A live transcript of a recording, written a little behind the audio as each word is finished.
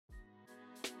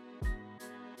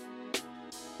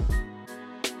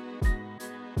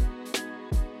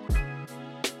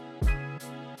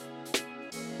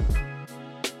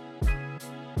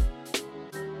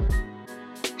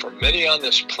many on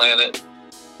this planet,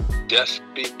 death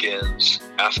begins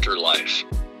after life.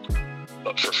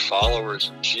 But for followers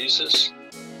of Jesus,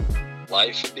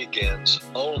 life begins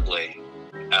only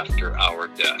after our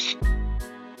death.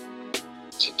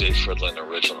 It's a Dave Fridlin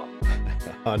original.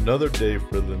 Another Dave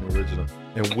Fridlin original.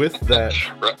 And with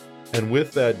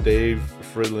that, Dave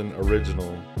Fridlin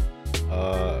original,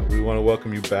 we want to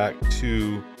welcome you back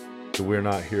to the We're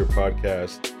Not Here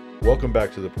podcast. Welcome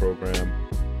back to the program.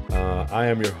 I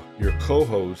am your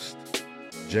co-host,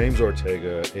 James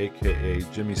Ortega, aka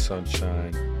Jimmy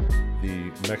Sunshine,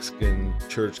 the Mexican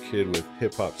church kid with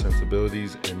hip-hop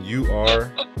sensibilities, and you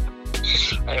are?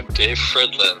 I am Dave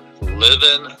Fridlin,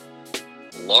 living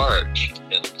large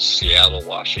in Seattle,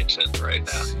 Washington right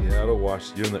now. Seattle,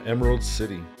 Washington. You're in the Emerald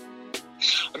City.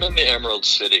 I'm in the Emerald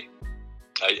City.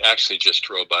 I actually just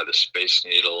drove by the Space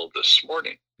Needle this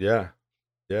morning. Yeah,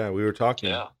 we were talking.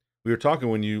 Yeah. We were talking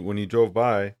when you drove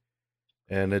by,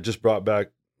 and it just brought back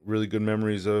really good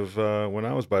memories of when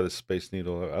I was by the Space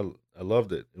Needle. I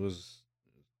loved it. It was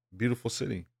a beautiful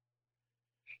city.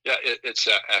 Yeah, it's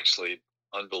actually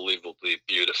unbelievably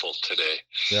beautiful today.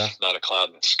 Yeah. Not a cloud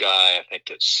in the sky. I think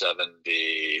it's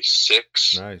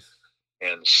 76. Nice.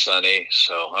 And sunny.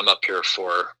 So I'm up here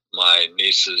for my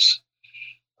niece's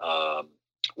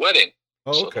wedding.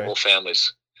 Oh, okay. So the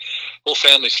whole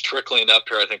family's trickling up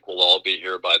here. I think we'll all be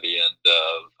here by the end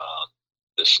of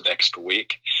this next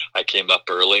week. I came up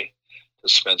early to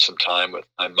spend some time with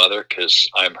my mother because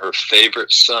I'm her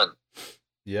favorite son.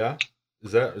 Yeah,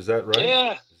 is that right?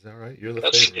 Yeah, is that right? You're the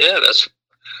favorite. Yeah,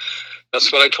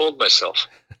 that's what I told myself.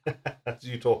 That's what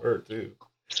you told her too.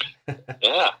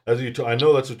 Yeah, I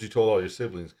know that's what you told all your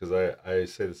siblings, because I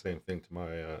say the same thing to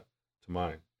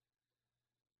mine.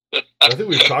 I think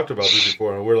we've talked about this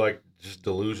before, and we're like just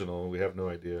delusional. We have no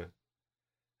idea.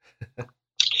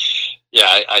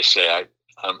 Yeah, I say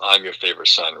I'm your favorite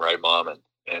son, right, Mom?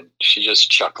 And she just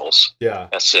chuckles. Yeah,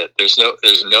 that's it. There's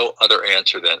no other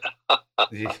answer than.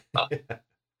 Yeah.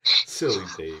 Silly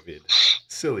David.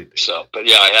 So, but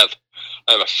yeah, I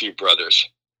have a few brothers,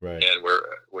 right? And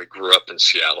we grew up in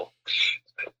Seattle.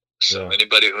 So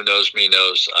anybody who knows me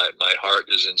knows my heart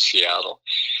is in Seattle,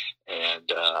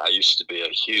 and I used to be a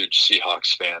huge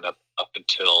Seahawks fan up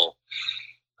until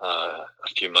a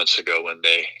few months ago when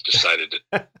they decided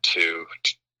to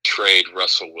trade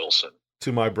Russell Wilson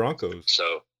to my Broncos.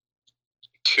 So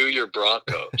to your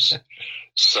Broncos.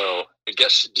 So I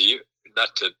guess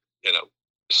not to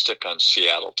stick on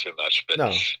Seattle too much, but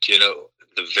do you know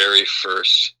the very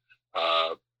first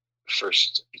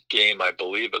game, I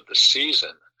believe, of the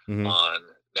season on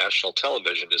national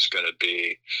television is going to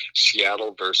be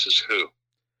Seattle versus who?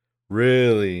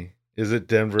 Really? Is it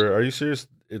Denver? Are you serious?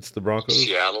 It's the Broncos?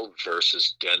 Seattle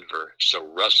versus Denver. So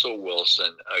Russell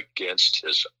Wilson against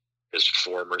his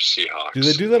former Seahawks. Do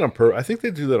they do that on purpose? I think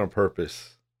they do that on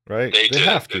purpose, right? They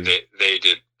have to. They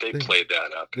did. They played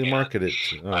that up. They market it.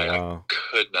 I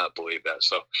could not believe that.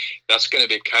 So that's going to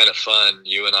be kind of fun.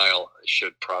 You and I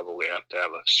should probably have to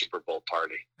have a Super Bowl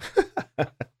party.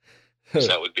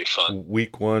 That would be fun.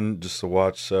 Week 1, just to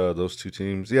watch those two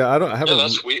teams. Yeah, I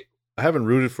haven't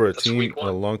rooted for a team in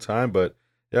a long time, but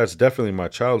yeah, it's definitely my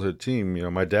childhood team.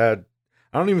 My dad.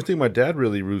 I don't even think my dad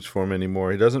really roots for him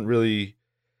anymore. He doesn't really,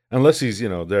 unless he's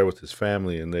there with his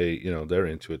family and they they're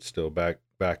into it still back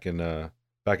in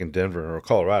Denver or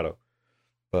Colorado.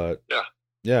 But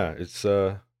yeah, it's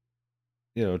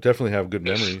definitely have good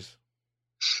memories.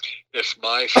 If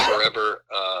my forever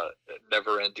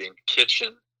never-ending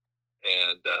kitchen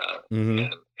and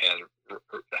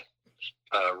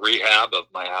rehab of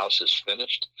my house is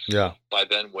finished, by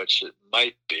then, which it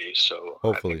might be, so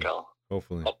hopefully,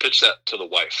 I'll pitch that to the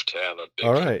wife to have a big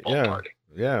football party.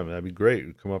 Yeah, that'd be great.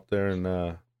 We'd come up there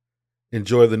and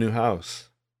enjoy the new house.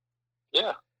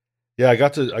 Yeah, I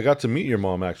got to meet your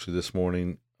mom actually this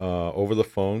morning over the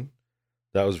phone.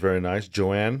 That was very nice.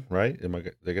 Joanne, right?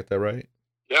 Did I get that right?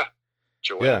 Yeah,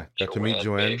 Joanne. Yeah, got to meet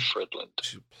Joanne.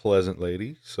 She's a pleasant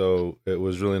lady. So it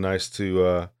was really nice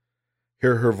to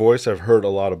hear her voice. I've heard a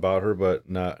lot about her, but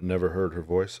never heard her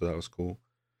voice, so that was cool.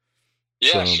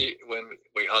 Yeah, when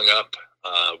we hung up,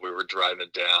 we were driving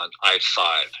down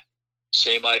I-5,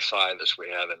 same I-5 as we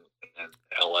have in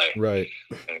LA, right?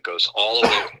 And it goes all the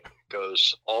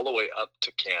way up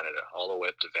to Canada, all the way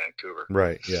up to Vancouver,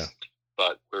 right? Yeah.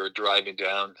 But we were driving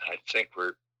down. I think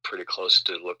we're pretty close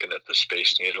to looking at the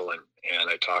Space Needle, and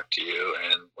I talked to you.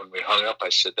 And when we hung up, I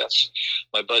said, "That's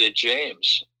my buddy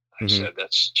James." I said,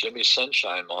 "That's Jimmy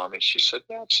Sunshine, Mom." And she said,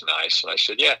 "That's nice." And I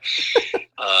said, "Yeah,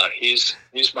 he's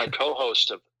my co-host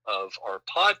of our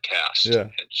podcast." Yeah.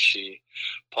 And she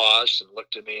paused and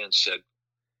looked at me and said,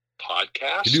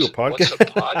 podcast? You do a podcast? What's a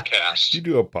podcast? You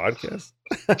do a podcast?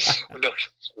 No,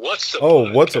 what's a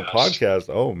podcast? What's a podcast?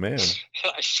 Oh, man.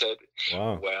 I said,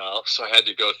 wow. Well, so I had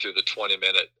to go through the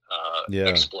 20-minute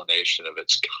explanation of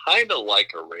it's kind of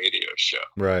like a radio show.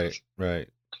 Right, right.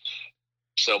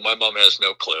 So my mom has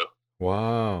no clue.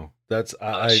 Wow. That's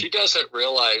she doesn't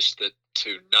realize that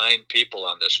to 9 people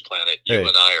on this planet, you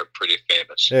and I are pretty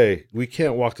famous. Hey, we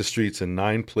can't walk the streets in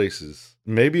 9 places.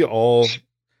 Maybe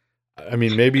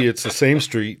maybe it's the same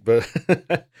street, but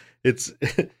it's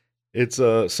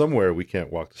somewhere we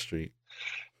can't walk the street.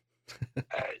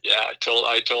 Yeah,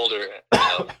 I told her,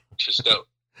 just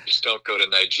don't go to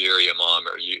Nigeria, Mom,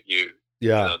 or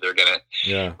they're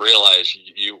gonna realize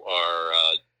you are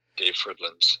Dave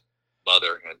Fridlin's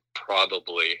mother, and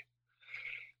probably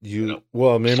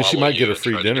well, maybe she might get a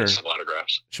free dinner. Some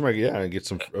autographs. She might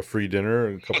get a free dinner,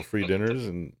 a couple free dinners,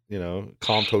 and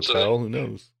Calm Hotel. Who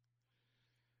knows?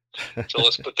 So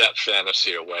let's put that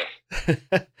fantasy away.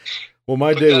 Well,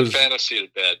 my day was fantasy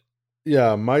to bed.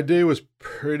 Yeah, my day was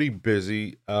pretty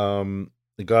busy. I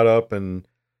got up and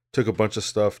took a bunch of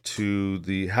stuff to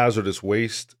the hazardous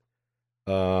waste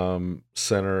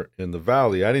center in the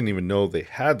valley. I didn't even know they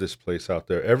had this place out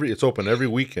there. It's open every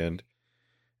weekend,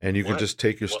 and you can just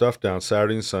take your stuff down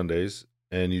Saturday and Sundays,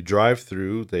 and you drive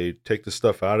through. They take the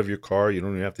stuff out of your car. You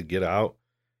don't even have to get out.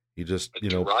 You just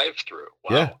drive through.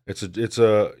 Wow. Yeah, it's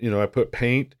a I put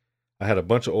paint. I had a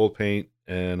bunch of old paint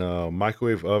and a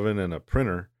microwave oven and a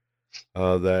printer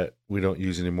that we don't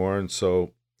use anymore, and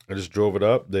so I just drove it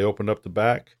up. They opened up the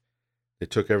back. They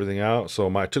took everything out.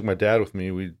 So I took my dad with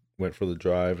me. We went for the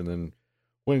drive, and then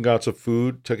went and got some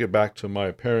food, took it back to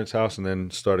my parents' house, and then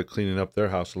started cleaning up their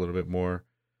house a little bit more.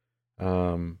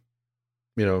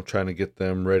 Trying to get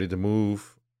them ready to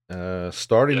move.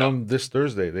 Starting on this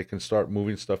Thursday, they can start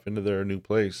moving stuff into their new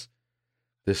place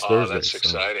this Thursday. That's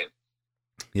exciting.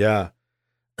 Yeah,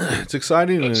 it's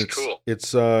exciting. That's and cool.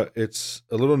 It's a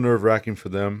little nerve-wracking for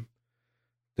them.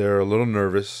 They're a little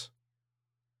nervous,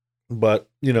 but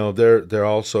they're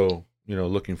also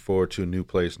looking forward to a new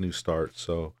place, new start.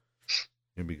 So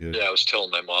it'd be good. Yeah, I was telling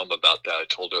my mom about that. I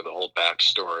told her the whole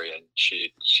backstory, and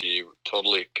she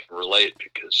totally can relate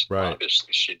because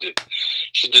obviously she did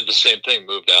the same thing.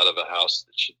 Moved out of a house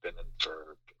that she'd been in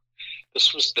for.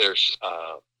 This was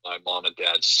my mom and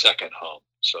dad's second home.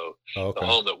 So the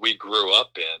home that we grew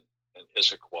up in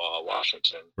Issaquah,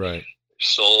 Washington,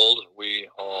 sold. We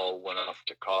all went off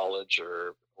to college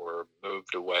or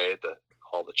moved away.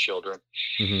 All the children,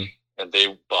 and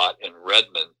they bought in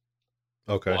Redmond.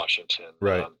 Washington.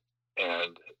 Right.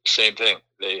 And same thing.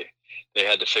 They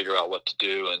had to figure out what to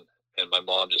do, and my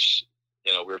mom just,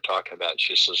 we were talking about it.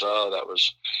 She says, "Oh, that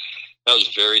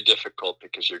was very difficult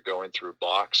because you're going through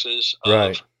boxes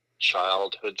of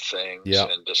childhood things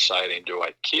and deciding, do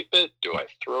I keep it? Do I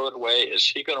throw it away? Is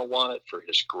he going to want it for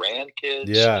his grandkids?"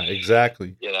 Yeah,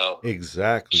 exactly.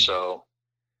 Exactly. So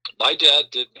my dad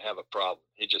didn't have a problem.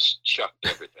 He just chucked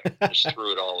everything, just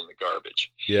threw it all in the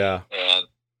garbage. Yeah.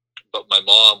 But my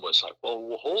mom was like,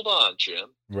 well, hold on, Jim.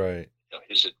 Right.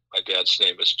 My dad's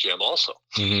name is Jim also.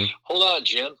 Mm-hmm. Hold on,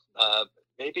 Jim.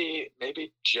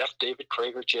 Maybe Jeff, David,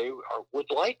 Craig, or Jay would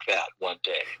like that one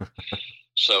day.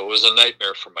 So it was a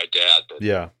nightmare for my dad. But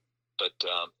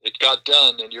it got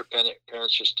done, and your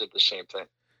parents just did the same thing.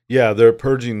 Yeah, they're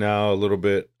purging now a little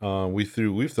bit.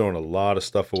 We've thrown a lot of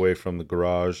stuff away from the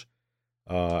garage.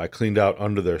 I cleaned out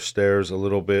under their stairs a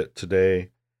little bit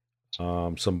today.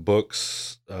 Some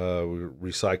books, we're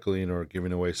recycling or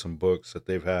giving away some books that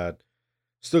they've had.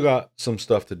 Still got some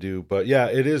stuff to do, but yeah,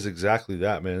 it is exactly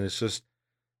that, man. It's just,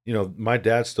 my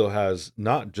dad still has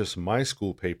not just my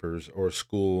school papers or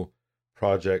school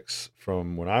projects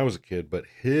from when I was a kid, but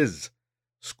his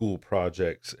school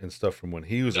projects and stuff from when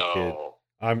he was a kid.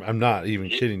 I'm not even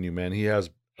kidding you, man. He has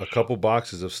a couple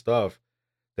boxes of stuff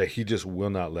that he just will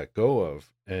not let go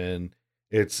of. And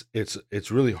it's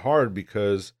really hard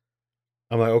because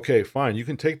I'm like, okay, fine. You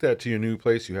can take that to your new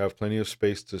place. You have plenty of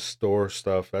space to store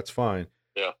stuff. That's fine.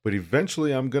 Yeah. But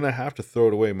eventually I'm going to have to throw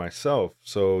it away myself.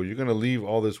 So you're going to leave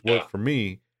all this work for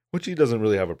me, which he doesn't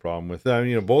really have a problem with. I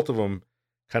mean, both of them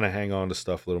kind of hang on to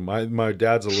stuff a little. My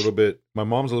mom's a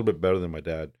little bit better than my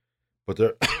dad, but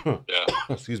they're,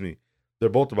 excuse me, they're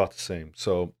both about the same.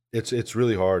 So it's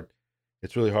really hard.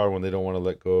 It's really hard when they don't want to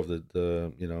let go of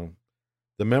the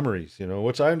memories,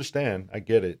 which I understand. I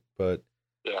get it, but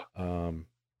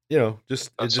it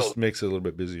just makes it a little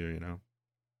bit busier,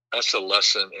 That's a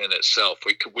lesson in itself.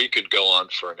 We could go on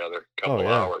for another couple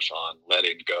hours on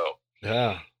letting go.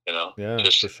 Yeah.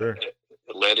 Just for sure.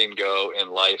 Letting go in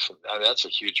life. That's a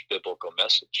huge biblical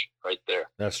message right there.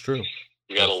 That's true.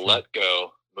 You got to let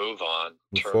go move on,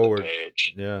 move turn forward. the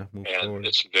page. Yeah, move and forward.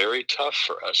 it's very tough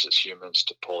for us as humans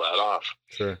to pull that off.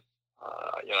 Sure.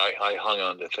 I hung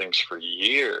on to things for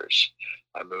years.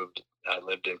 I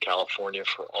lived in California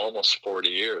for almost 40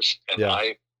 years, and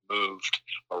I moved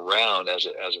around as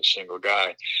a single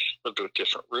guy, lived with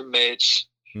different roommates,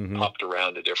 popped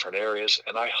around to different areas,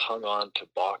 and I hung on to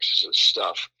boxes of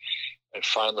stuff. And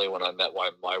finally, when I met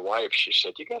my wife, she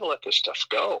said, "You got to let this stuff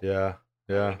go." Yeah.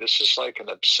 Yeah. I mean, this is like an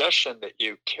obsession that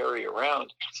you carry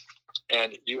around,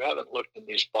 and you haven't looked in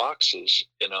these boxes,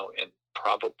 in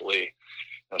probably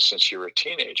since you were a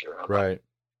teenager. Right. Like,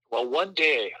 well, one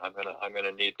day I'm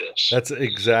gonna need this. That's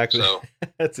exactly. So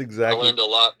that's exactly. I learned a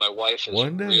lot. My wife is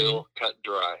real cut and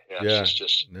dry. Yeah, she's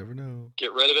just never know.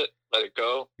 Get rid of it, let it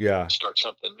go. Yeah, start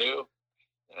something new.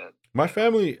 And my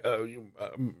family.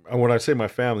 When I say my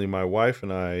family, my wife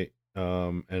and I,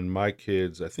 and my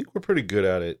kids, I think we're pretty good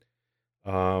at it.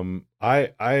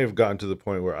 I have gotten to the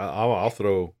point where I'll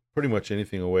throw pretty much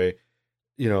anything away.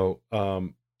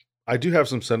 I do have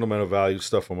some sentimental value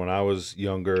stuff from when I was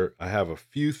younger. I have a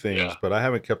few things, but I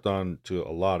haven't kept on to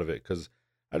a lot of it because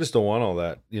I just don't want all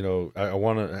that. I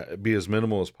want to be as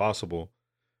minimal as possible.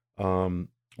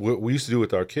 What we used to do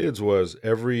with our kids was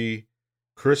every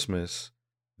Christmas,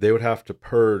 they would have to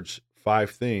purge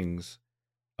 5 things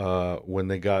when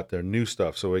they got their new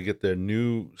stuff. So we get their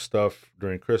new stuff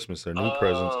during Christmas, their new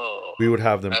presents. We would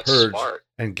have them purge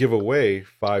and give away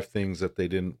 5 things that they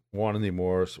didn't want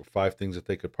anymore, so 5 things that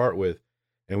they could part with,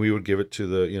 and we would give it to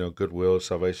the Goodwill,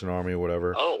 Salvation Army, or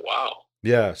whatever. Oh wow!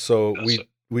 Yeah, so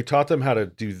we taught them how to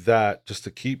do that just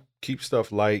to keep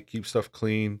stuff light, keep stuff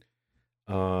clean.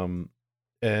 And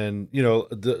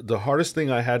the hardest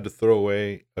thing I had to throw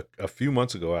away a few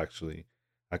months ago, actually,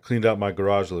 I cleaned out my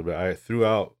garage a little bit. I threw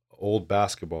out old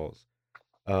basketballs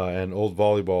and old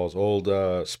volleyballs,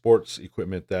 old sports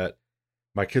equipment that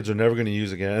my kids are never going to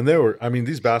use again. And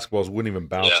these basketballs wouldn't even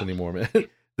bounce anymore, man.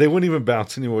 They wouldn't even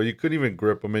bounce anymore. You couldn't even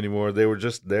grip them anymore. They were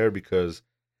just there because,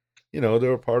 they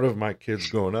were part of my kids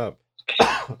growing up.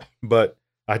 But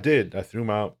I threw them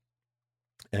out.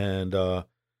 And,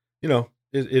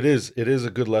 it is a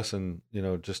good lesson,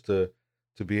 just to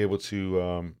be able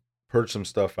to purge some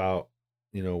stuff out,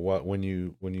 when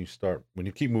you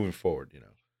keep moving forward,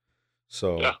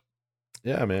 So,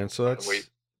 yeah, man. So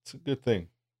it's a good thing.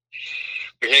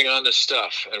 We hang on to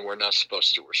stuff, and we're not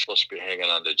supposed to. We're supposed to be hanging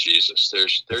on to Jesus.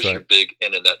 There's your big,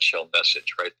 in a nutshell,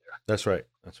 message right there. That's right.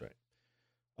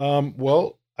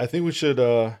 Well, I think we should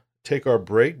take our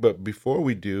break, but before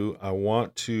we do, I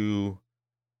want to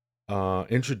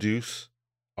introduce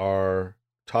our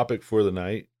topic for the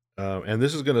night, and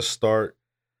this is going to start.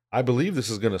 I believe this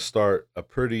is going to start a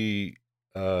pretty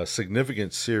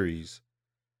significant series.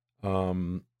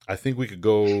 I think we could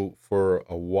go for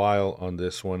a while on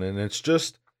this one, and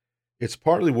it's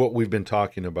partly what we've been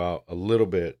talking about a little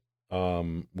bit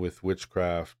with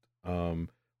witchcraft in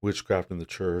the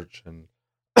church, and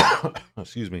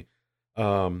excuse me,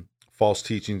 false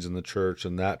teachings in the church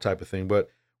and that type of thing. But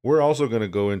we're also going to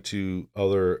go into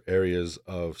other areas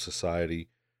of society,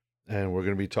 and we're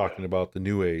going to be talking about the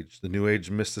New Age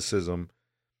mysticism.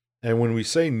 And when we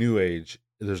say New Age,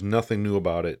 there's nothing new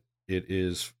about it. It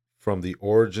is from the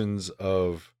origins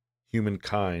of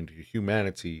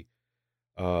humanity.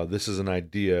 This is an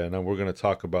idea, and we're going to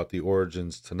talk about the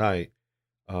origins tonight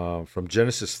from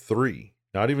Genesis 3,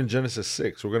 not even Genesis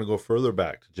 6. We're going to go further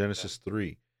back to Genesis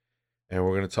 3, and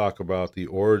we're going to talk about the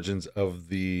origins of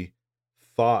the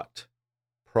thought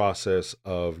process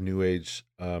of New Age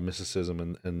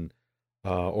mysticism and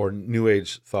or New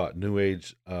Age thought, New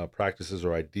Age practices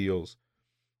or ideals.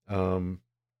 And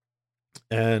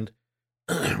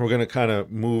we're going to kind of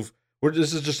move.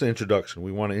 This is just an introduction.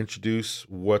 We want to introduce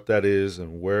what that is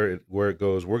and where it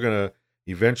goes. We're going to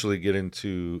eventually get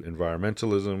into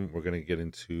environmentalism. We're going to get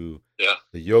into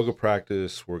the yoga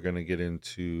practice. We're going to get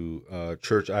into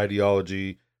church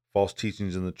ideology, false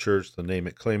teachings in the church, the name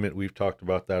it, claim it. We've talked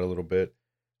about that a little bit.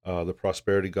 The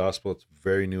prosperity gospel, it's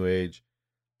very New Age.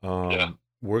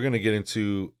 We're going to get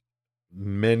into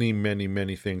many, many,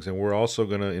 many things. And we're also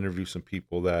going to interview some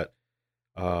people that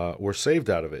were saved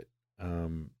out of it.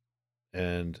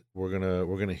 And we're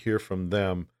gonna hear from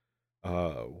them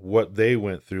what they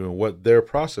went through and what their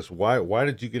process. Why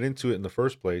did you get into it in the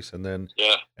first place? And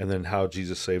then how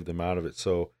Jesus saved them out of it.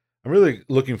 So I'm really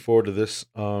looking forward to this.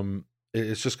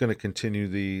 It's just going to continue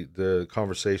the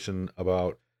conversation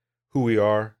about who we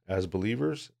are as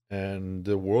believers and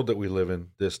the world that we live in,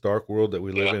 this dark world that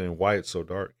we live in, and why it's so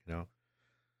dark.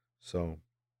 So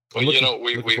well,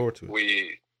 looking forward to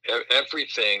it.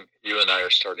 Everything you and I are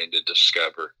starting to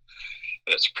discover,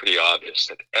 and it's pretty obvious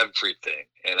that everything,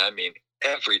 and I mean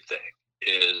everything,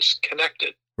 is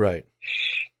connected. Right.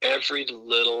 Every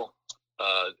little,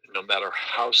 no matter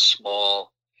how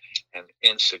small and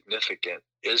insignificant,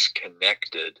 is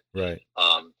connected. Right.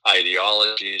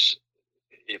 Ideologies,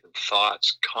 even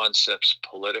thoughts, concepts,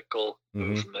 political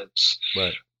movements,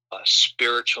 right.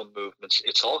 Spiritual movements.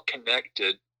 It's all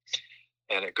connected,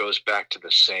 and it goes back to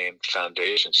the same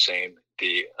foundation,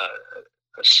 it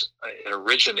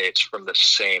originates from the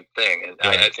same thing. And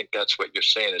right. I think that's what you're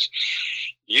saying is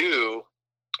you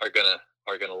are gonna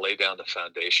lay down the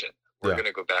foundation. We're going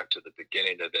to go back to the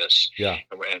beginning of this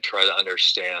and try to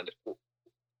understand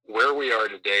where we are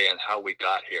today and how we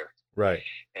got here. Right.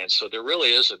 And so there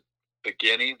really is a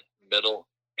beginning, middle,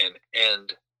 and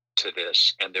end to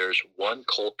this. And there's one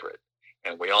culprit,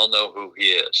 and we all know who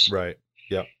he is. Right.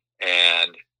 Yep.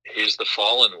 And he's the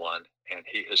fallen one, and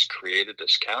he has created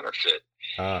this counterfeit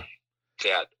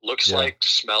that looks like,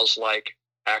 smells like,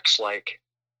 acts like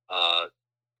God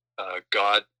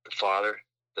the Father,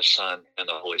 the Son, and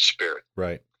the Holy Spirit.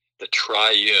 Right. The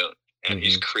triune. And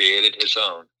he's created his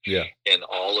own in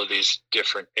all of these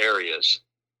different areas.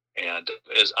 And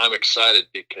I'm excited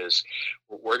because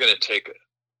we're going to take, a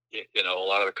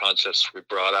lot of the concepts we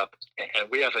brought up, and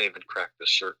we haven't even cracked the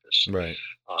surface. Right.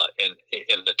 In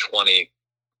the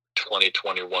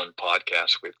 2021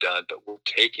 podcast we've done, but we're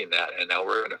taking that and now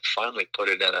we're going to finally put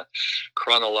it in a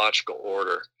chronological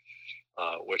order,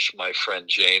 which my friend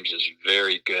James is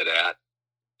very good at,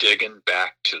 digging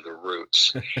back to the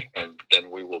roots. And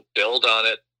then we will build on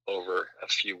it over a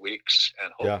few weeks,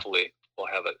 and hopefully we'll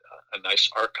have a nice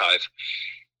archive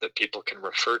that people can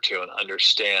refer to and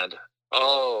understand,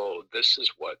 this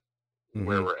is where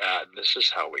we're at, and this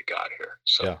is how we got here.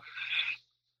 So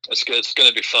it's good. It's going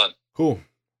to be fun. Cool.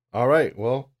 All right.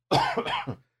 Well,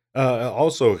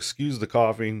 also excuse the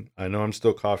coughing. I know I'm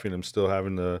still coughing. I'm still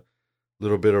having a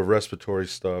little bit of respiratory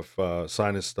stuff,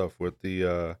 sinus stuff with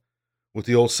the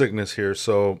old sickness here.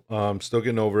 So I'm still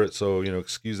getting over it. So,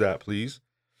 excuse that, please.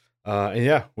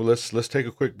 And let's take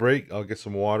a quick break. I'll get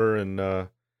some water and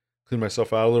clean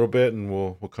myself out a little bit, and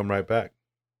we'll come right back.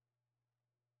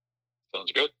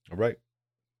 Sounds good. All right.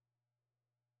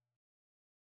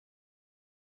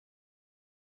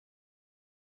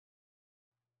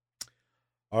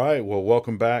 All right. Well,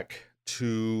 welcome back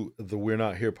to the We're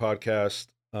Not Here podcast.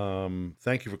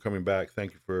 Thank you for coming back.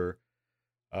 Thank you for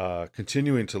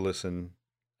continuing to listen.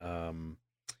 Again,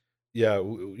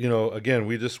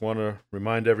 we just want to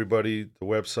remind everybody the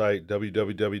website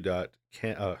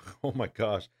oh my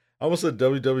gosh, I almost said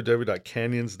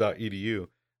www.canyons.edu.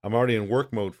 I'm already in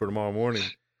work mode for tomorrow morning.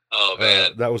 Oh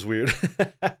man, that was weird.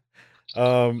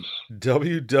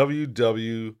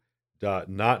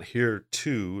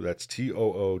 www.nothere2, that's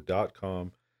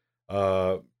TOO.com,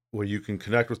 where you can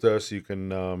connect with us. You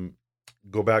can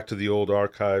go back to the old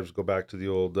archives, go back to the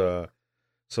old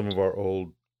some of our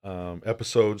old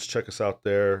episodes. Check us out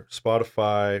there.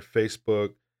 Spotify,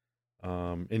 Facebook,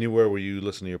 anywhere where you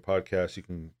listen to your podcast, you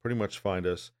can pretty much find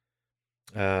us.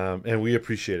 And we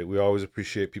appreciate it. We always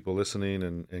appreciate people listening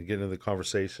and getting into the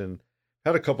conversation.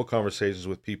 Had a couple conversations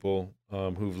with people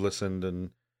who've listened and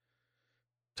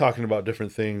talking about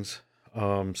different things.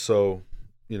 So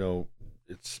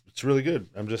it's really good.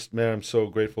 I'm so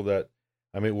grateful that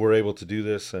we're able to do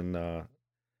this and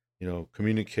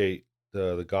communicate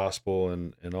the gospel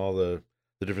and all the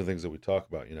different things that we talk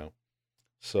about.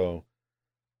 So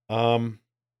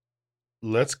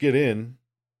let's get in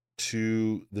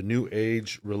to the New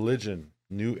Age religion,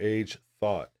 New Age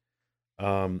thought.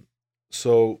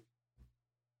 So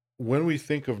when we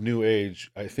think of New Age,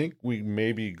 I think we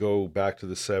maybe go back to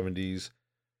the 70s.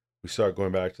 We start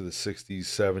going back to the 60s,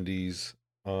 70s.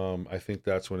 I think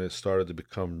that's when it started to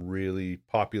become really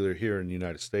popular here in the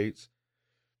United States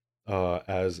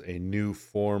as a new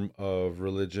form of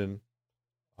religion.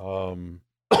 When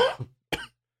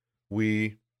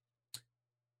we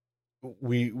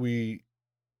were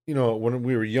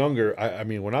younger,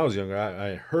 when I was younger,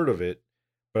 I heard of it,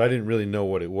 but I didn't really know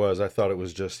what it was. I thought it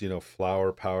was just,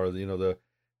 flower power, the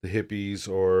hippies,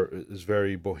 or it was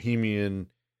very bohemian,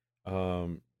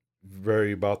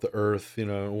 very about the earth,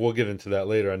 we'll get into that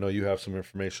later. I know you have some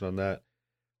information on that.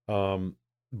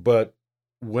 But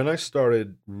when I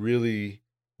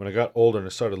got older and I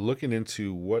started looking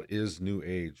into what is New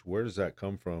Age, where does that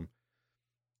come from?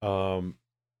 And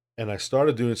I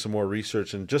started doing some more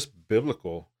research and just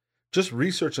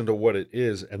research into what it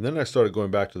is. And then I started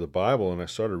going back to the Bible and I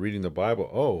started reading the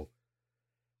Bible. Oh,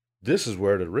 this is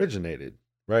where it originated,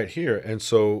 right here. And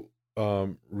so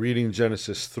reading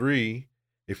Genesis 3,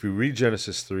 if we read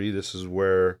Genesis 3, this is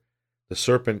where the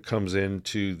serpent comes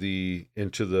into the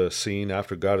scene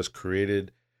after God has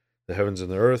created the heavens and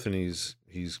the earth, and he's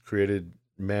created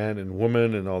man and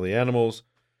woman and all the animals,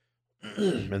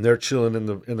 and they're chilling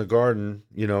in the garden,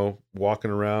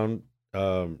 walking around,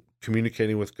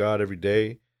 communicating with God every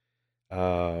day,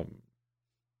 um,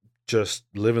 just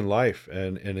living life,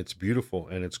 and it's beautiful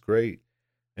and it's great.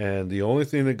 And the only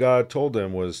thing that God told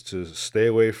them was to stay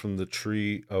away from the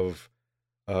tree of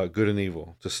good and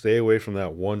evil, to stay away from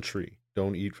that one tree.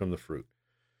 Don't eat from the fruit.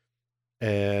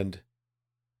 And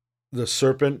the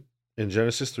serpent in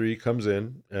Genesis 3 comes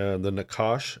in, and the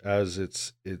Nakash, as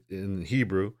in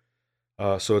Hebrew.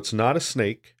 So it's not a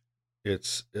snake.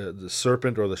 It's the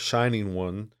serpent, or the shining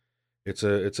one. It's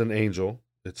an angel.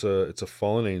 It's a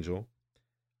fallen angel.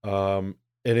 And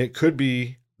it could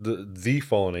be the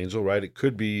fallen angel, right? It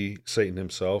could be Satan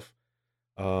himself.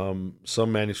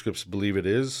 Some manuscripts believe it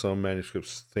is. Some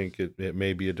manuscripts think it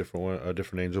may be a different one, a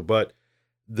different angel. But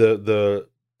the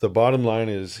bottom line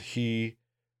is,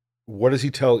 what does he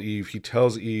tell Eve? He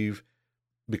tells Eve,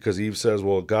 because Eve says,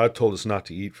 well, God told us not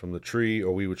to eat from the tree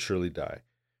or we would surely die.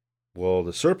 Well,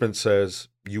 the serpent says,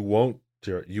 you won't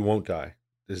die.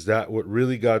 Is that what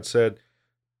really God said?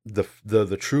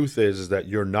 The truth is that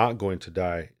you're not going to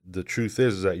die. The truth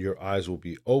is that your eyes will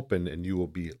be open and you will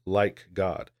be like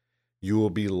God. You will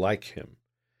be like him.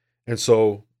 And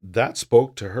so that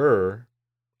spoke to her.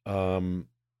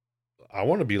 I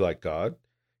want to be like God.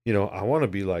 I want to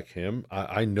be like him.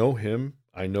 I know him.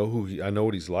 I know I know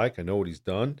what he's like. I know what he's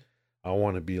done. I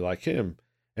want to be like him.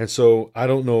 And so I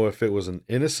don't know if it was an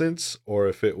innocence or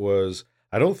if it was,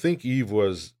 I don't think Eve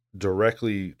was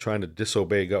directly trying to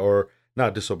disobey God, or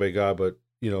not disobey God, but,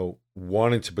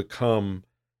 wanting to become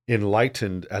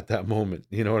enlightened at that moment.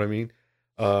 You know what I mean?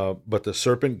 But the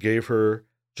serpent gave her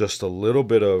just a little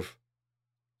bit of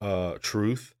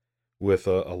truth with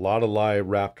a lot of lie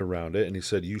wrapped around it. And he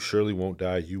said, you surely won't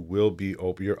die. You will be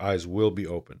open. Your eyes will be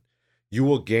open. You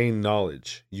will gain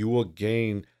knowledge. You will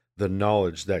gain the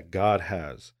knowledge that God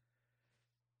has.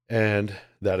 And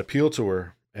that appealed to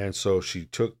her. And so she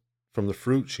took from the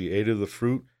fruit, she ate of the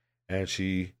fruit, and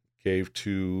she gave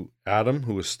to Adam,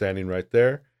 who was standing right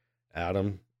there.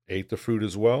 Adam ate the fruit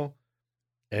as well.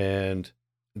 And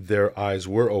their eyes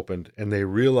were opened, and they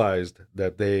realized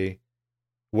that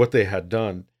what they had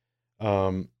done.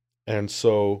 And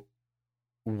so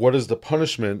what is the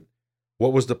punishment?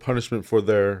 What was the punishment for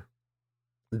their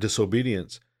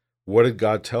disobedience? What did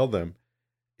God tell them?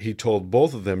 He told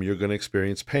both of them, you're going to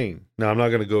experience pain. Now, I'm not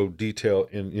going to go detailed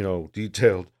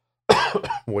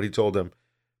what he told them,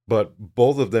 but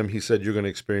both of them, he said, you're going to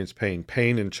experience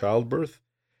pain in childbirth,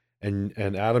 and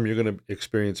Adam, you're going to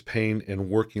experience pain in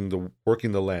working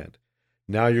the land.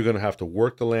 Now you're going to have to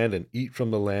work the land and eat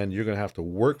from the land. You're going to have to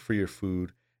work for your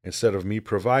food instead of me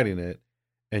providing it,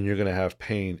 and you're going to have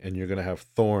pain, and you're going to have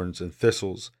thorns and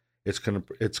thistles. It's going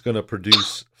to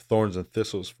produce thorns and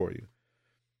thistles for you.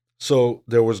 So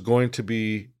there was going to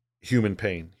be human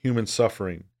pain, human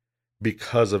suffering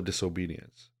because of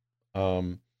disobedience.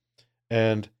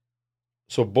 And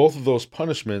so both of those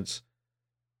punishments,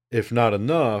 if not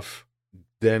enough,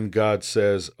 then God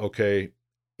says, okay,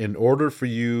 in order for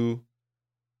you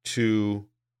to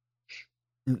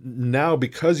now,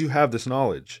 because you have this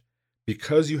knowledge,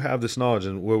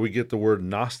 and where we get the word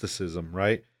Gnosticism,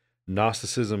 right?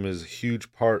 Gnosticism is a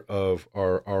huge part of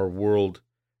our world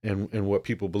and what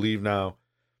people believe now,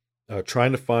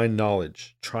 trying to find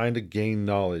knowledge, trying to gain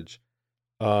knowledge.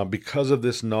 Because of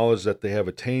this knowledge that they have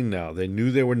attained now, they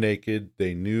knew they were naked,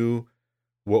 they knew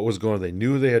what was going on, they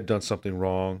knew they had done something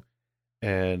wrong,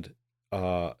 and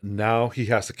now he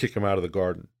has to kick them out of the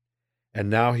garden. And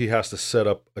now he has to set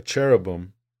up a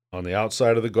cherubim on the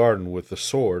outside of the garden with the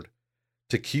sword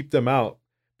to keep them out,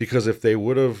 because if they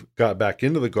would have got back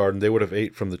into the garden, they would have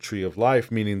ate from the tree of life,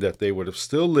 meaning that they would have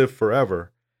still lived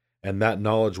forever, and that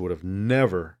knowledge would have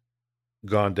never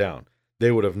gone down.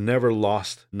 They would have never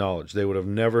lost knowledge. They would have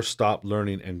never stopped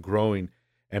learning and growing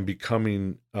and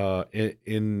becoming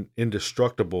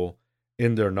indestructible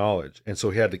in their knowledge. And so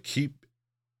he had to keep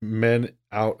men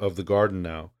out of the garden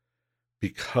now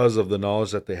because of the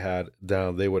knowledge that they had.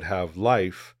 Now they would have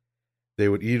life. They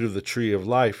would eat of the tree of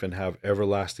life and have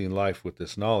everlasting life with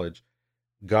this knowledge.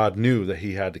 God knew that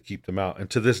he had to keep them out. And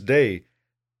to this day,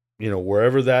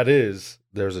 wherever that is,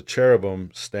 there's a cherubim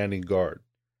standing guard.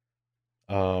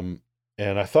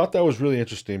 And I thought that was really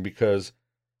interesting, because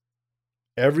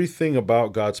everything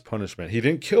about God's punishment, he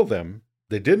didn't kill them.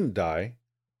 They didn't die,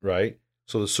 right?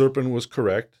 So the serpent was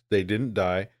correct. They didn't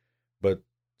die, but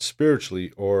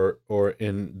spiritually or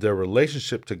in their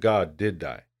relationship to God did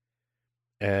die.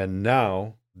 And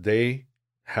now they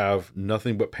have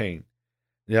nothing but pain.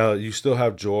 Now you still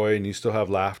have joy and you still have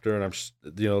laughter, and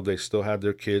they still had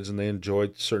their kids and they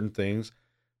enjoyed certain things,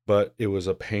 but it was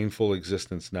a painful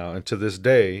existence now. And to this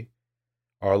day,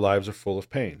 our lives are full of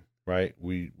pain, right?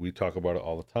 We talk about it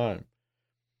all the time.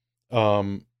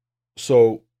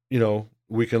 So,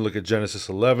 we can look at Genesis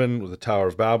 11 with the Tower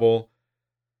of Babel.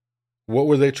 What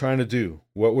were they trying to do?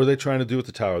 What were they trying to do with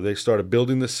the tower? They started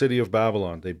building the city of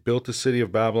Babylon. They built the city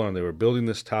of Babylon. They were building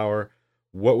this tower.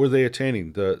 What were they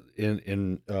attaining?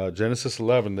 In Genesis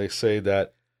 11, they say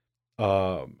that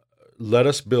let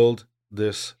us build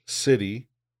this city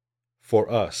for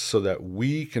us so that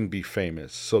we can be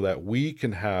famous, so that we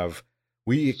can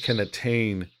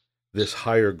attain this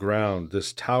higher ground.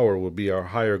 This tower will be our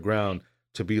higher ground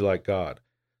to be like God.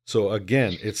 So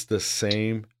again, it's the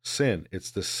same sin.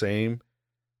 It's the same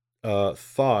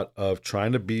thought of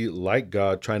trying to be like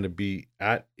God, trying to be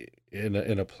in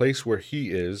a place where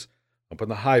He is, up in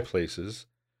the high places,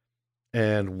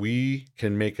 and we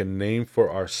can make a name for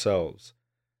ourselves.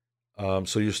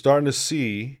 So you're starting to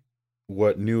see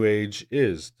what New Age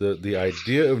is. The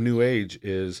idea of New Age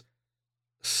is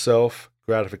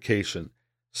self-gratification,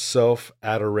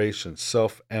 self-adoration,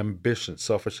 self-ambition,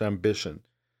 selfish ambition.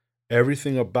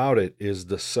 Everything about it is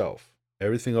the self.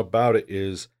 Everything about it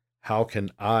is, how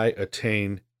can I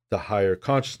attain the higher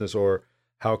consciousness, or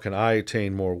how can I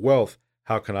attain more wealth?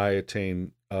 How can I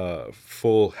attain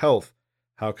full health?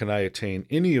 How can I attain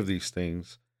any of these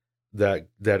things that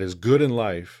is good in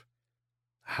life?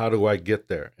 How do I get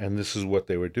there? And this is what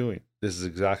they were doing. This is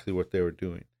exactly what they were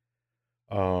doing.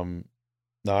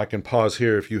 Now I can pause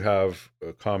here if you have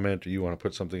a comment or you want to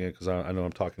put something in, because I know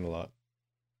I'm talking a lot.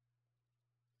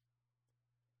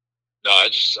 No,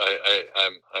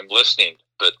 I'm listening,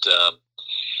 but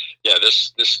yeah,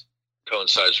 this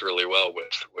coincides really well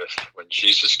with when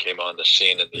Jesus came on the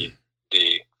scene, and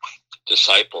the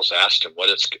disciples asked him, "What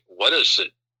is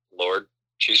it, Lord?"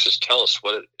 Jesus, tell us,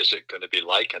 what is it going to be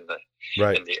like in the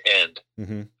end?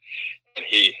 Mm-hmm. And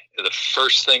the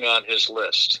first thing on his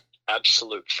list,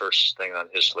 absolute first thing on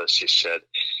his list, he said,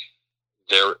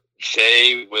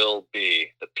 they will be,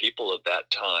 the people of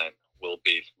that time will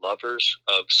be lovers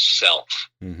of self.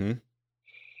 Mm-hmm.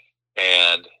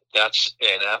 And that's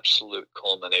an absolute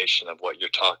culmination of what you're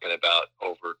talking about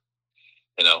over,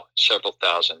 several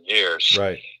thousand years.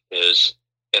 Right. Is,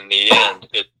 in the end,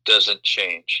 it doesn't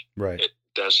change. Right. It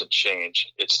doesn't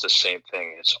change. It's the same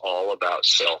thing. It's all about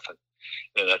self. And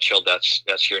in a nutshell,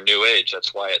 that's your New Age.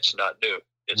 That's why it's not new.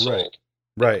 It's old.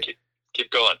 Right.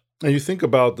 Keep going. And you think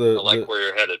about I like where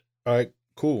you're headed. All right,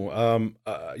 cool.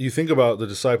 You think about the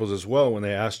disciples as well when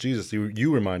they asked Jesus.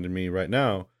 You reminded me right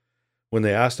now when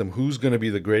they asked him, "Who's going to be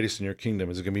the greatest in your kingdom?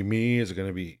 Is it going to be me? Is it going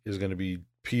to be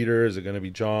Peter? Is it going to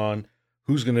be John?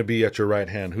 Who's going to be at your right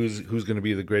hand? Who's going to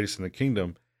be the greatest in the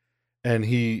kingdom?" And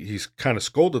he's kind of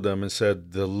scolded them and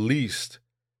said, "The least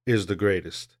is the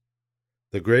greatest.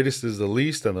 The greatest is the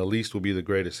least, and the least will be the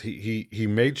greatest." He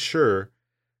made sure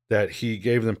that he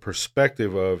gave them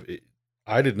perspective of,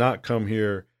 I did not come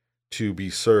here to be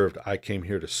served. I came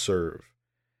here to serve.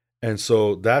 And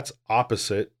so that's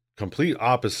complete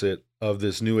opposite of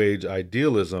this New Age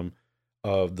idealism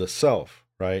of the self,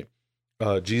 right?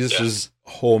 Jesus's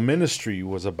whole ministry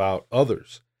was about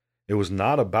others. It was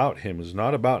not about him. It was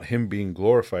not about him being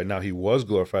glorified. Now, he was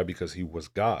glorified because he was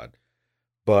God,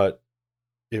 but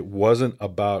it wasn't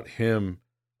about him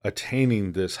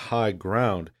attaining this high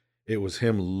ground. It was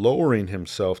him lowering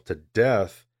himself to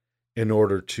death in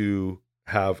order to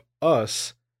have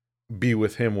us be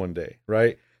with him one day,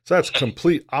 right? So that's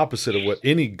complete opposite of what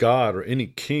any god or any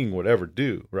king would ever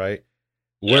do, right?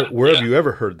 Where have you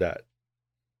ever heard that?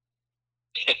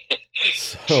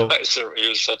 So he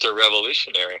was such a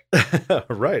revolutionary.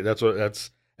 Right.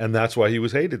 That's why he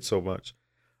was hated so much.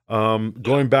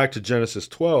 Going back to Genesis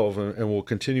 12, and we'll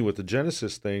continue with the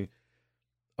Genesis thing.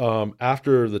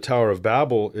 After the Tower of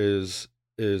Babel is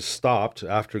stopped,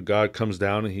 after God comes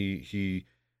down and he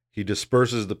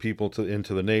disperses the people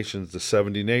into the nations, the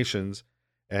 70 nations,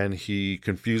 and he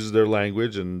confuses their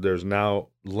language, and there's now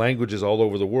languages all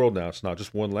over the world now. It's not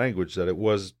just one language that it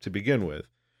was to begin with.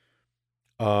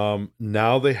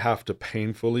 Now they have to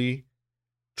painfully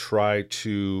try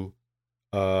to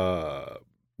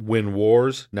win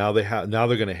wars. Now they're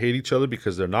going to hate each other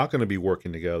because they're not going to be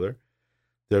working together.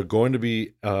 They're going to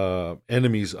be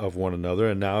enemies of one another,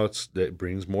 and now it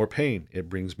brings more pain. It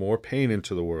brings more pain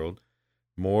into the world,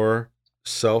 more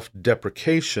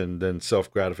self-deprecation than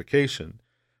self-gratification,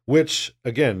 which,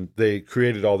 again, they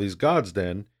created all these gods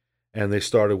then, and they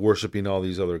started worshiping all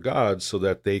these other gods so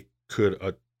that they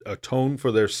could atone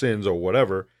for their sins or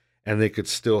whatever, and they could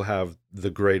still have the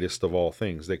greatest of all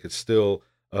things. They could still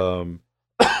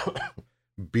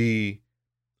be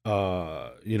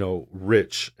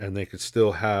rich, and they could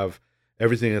still have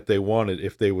everything that they wanted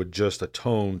if they would just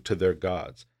atone to their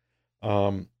gods.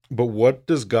 But what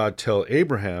does God tell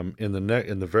Abraham in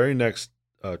the very next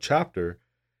chapter?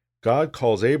 God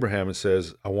calls Abraham and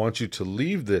says, I want you to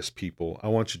leave this people. I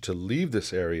want you to leave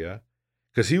this area,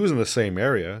 because he was in the same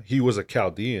area. He was a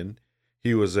Chaldean.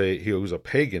 He was a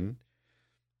pagan.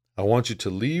 I want you to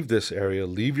leave this area,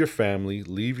 leave your family,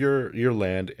 leave your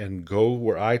land, and go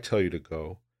where I tell you to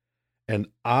go. And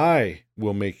I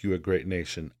will make you a great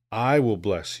nation. I will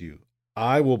bless you.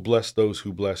 I will bless those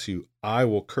who bless you. I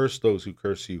will curse those who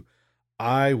curse you.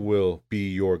 I will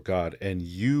be your God, and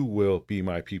you will be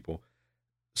my people.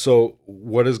 So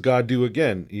what does God do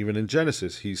again? Even in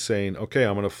Genesis, he's saying, okay,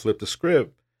 I'm going to flip the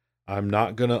script. I'm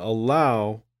not going to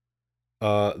allow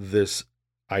this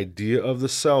idea of the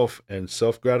self and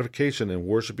self-gratification and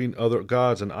worshiping other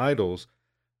gods and idols.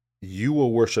 You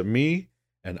will worship me,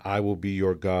 and I will be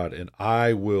your God, and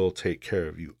I will take care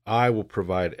of you. I will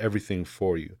provide everything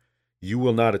for you. You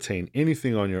will not attain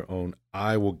anything on your own.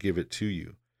 I will give it to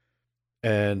you.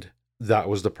 And that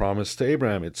was the promise to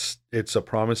Abraham. It's a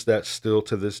promise that still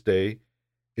to this day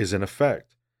is in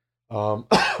effect. So,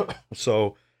 it's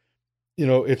so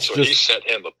just... he set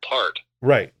him apart.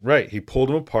 Right. He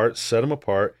pulled him apart, set him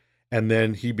apart, and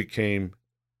then he became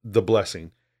the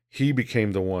blessing. He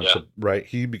became the one to, right?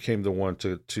 He became the one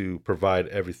to provide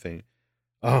everything.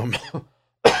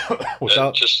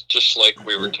 Without just like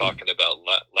we were talking about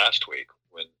last week,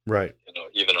 when right,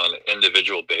 even on an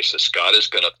individual basis, God is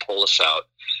going to pull us out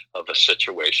of a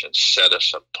situation, set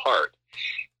us apart,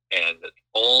 and the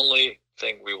only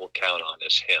thing we will count on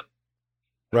is Him.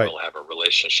 Right, we'll have a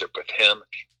relationship with Him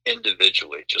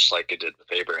individually, just like it did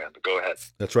with Abraham. But go ahead.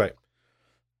 That's right.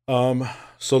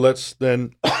 So let's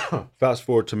then fast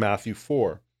forward to Matthew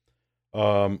 4,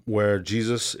 where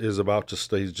Jesus is about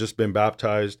to he's just been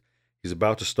baptized. He's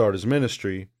about to start his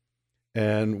ministry.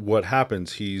 And what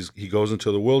happens? He goes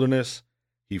into the wilderness,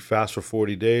 he fasts for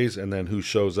 40 days, and then who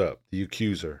shows up? The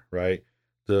accuser, right?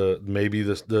 The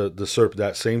serpent,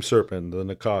 that same serpent, the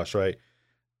Nakash, right?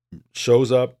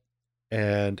 Shows up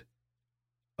and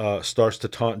starts to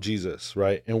taunt Jesus,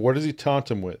 right? And what does he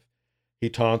taunt him with? He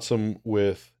taunts him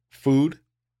with food,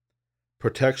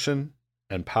 protection,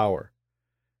 and power.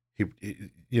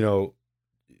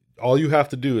 All you have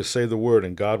to do is say the word,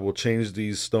 and God will change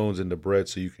these stones into bread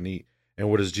so you can eat. And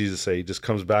what does Jesus say? He just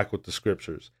comes back with the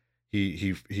scriptures.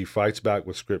 He fights back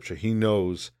with scripture. He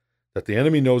knows that the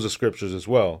enemy knows the scriptures as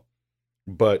well,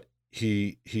 but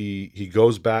he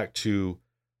goes back to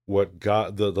what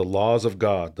God, the laws of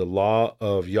God, the law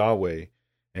of Yahweh,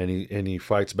 and he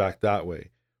fights back that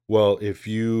way. Well, if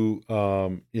you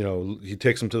he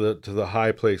takes him to the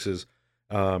high places,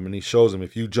 and he shows him,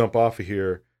 if you jump off of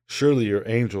here, surely your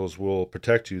angels will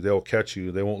protect you. They'll catch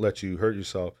you. They won't let you hurt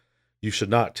yourself. You should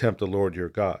not tempt the Lord your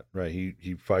God, right?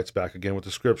 He fights back again with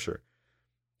the scripture.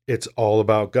 It's all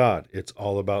about God. It's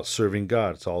all about serving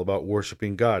God. It's all about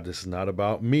worshiping God. This is not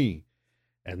about me.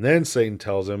 And then Satan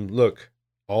tells him, look,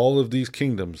 all of these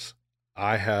kingdoms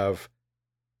they've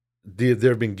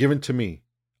been given to me.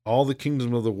 All the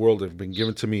kingdoms of the world have been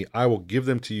given to me. I will give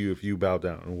them to you if you bow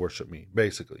down and worship me,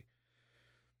 basically.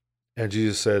 And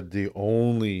Jesus said, the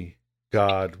only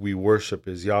God we worship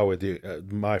is Yahweh.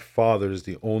 My Father is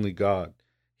the only God.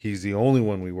 He's the only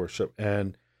one we worship.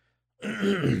 And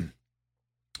and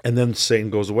then Satan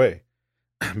goes away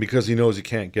because he knows he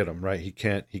can't get him, right? He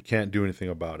can't do anything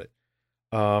about it.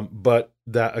 But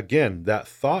that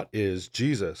thought is,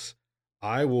 Jesus,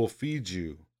 I will feed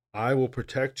you. I will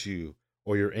protect you,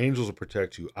 or your angels will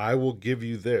protect you. I will give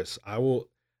you this. I will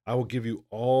give you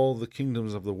all the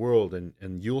kingdoms of the world,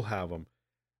 and you'll have them.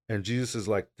 And Jesus is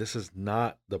like, this is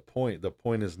not the point. The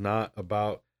point is not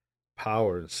about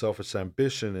power and selfish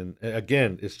ambition. And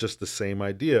again, it's just the same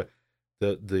idea.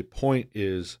 The point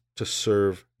is to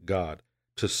serve God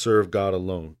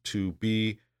alone, to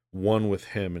be one with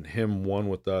Him and Him one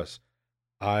with us.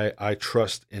 I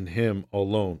trust in Him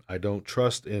alone. I don't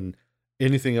trust in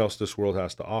anything else this world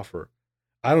has to offer.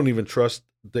 I don't even trust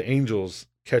the angels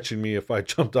catching me if I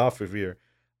jumped off of here.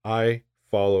 I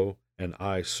follow and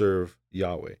I serve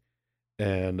Yahweh,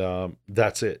 and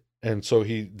that's it. And so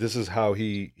this is how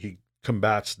he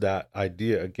combats that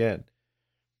idea again.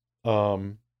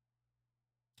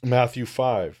 Matthew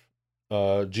 5,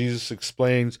 Jesus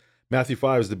explains. Matthew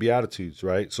 5 is the Beatitudes,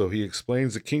 right? So he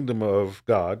explains the kingdom of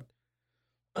God.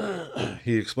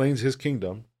 He explains His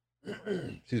kingdom.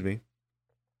 Excuse me.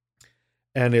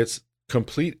 And it's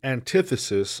complete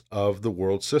antithesis of the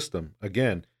world system.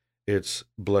 Again, it's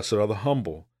blessed are the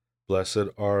humble, blessed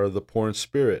are the poor in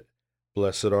spirit,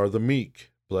 blessed are the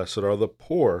meek, blessed are the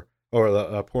poor, or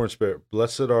the poor in spirit,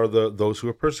 blessed are those who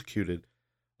are persecuted,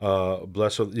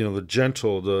 Blessed are, the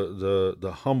gentle,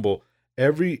 the humble.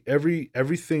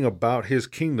 Everything about his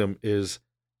kingdom is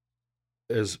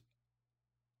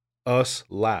us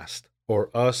last, or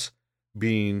us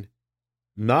being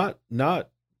not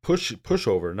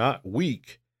pushover, not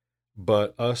weak,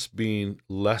 but us being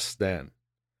less than.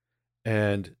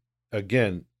 And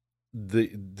again,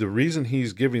 the reason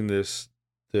he's giving this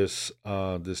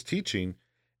teaching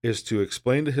is to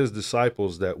explain to his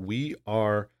disciples that we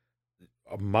are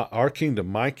our kingdom,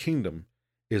 my kingdom,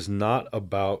 is not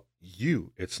about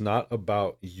you. It's not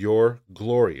about your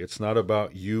glory. It's not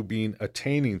about you being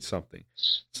attaining something.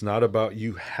 It's not about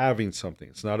you having something.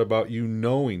 It's not about you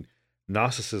knowing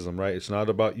Gnosticism, right? It's not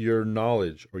about your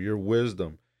knowledge or your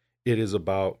wisdom. It is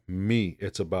about me.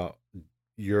 It's about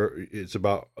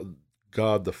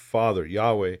God the Father,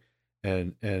 Yahweh,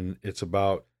 and it's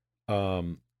about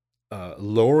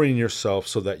lowering yourself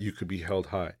so that you could be held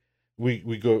high.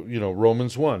 We go,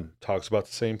 Romans 1 talks about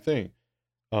the same thing.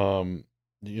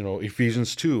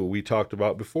 Ephesians 2 we talked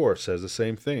about before says the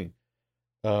same thing.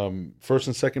 First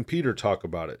and Second Peter talk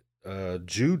about it.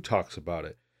 Jude talks about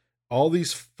it. All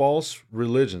these false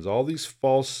religions, all these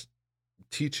false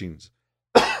teachings,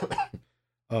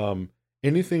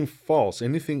 anything false,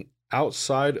 anything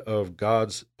outside of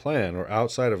God's plan or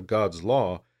outside of God's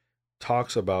law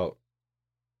talks about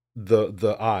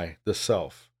the I, the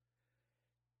self.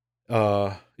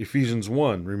 Ephesians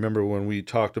 1, remember when we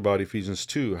talked about Ephesians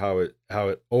 2, how it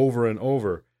over and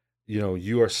over,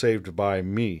 you are saved by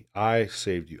me. I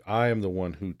saved you. I am the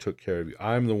one who took care of you.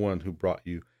 I'm the one who brought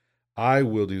you. I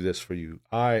will do this for you.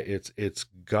 It's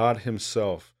God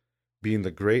himself being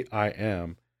the great I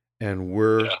am, and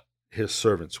we're his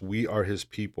servants. We are his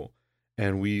people,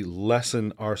 and we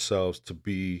lessen ourselves to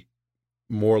be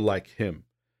more like him.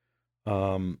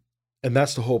 And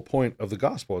that's the whole point of the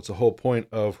gospel. It's the whole point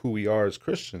of who we are as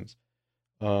Christians.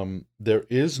 There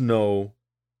is no,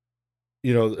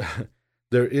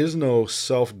 there is no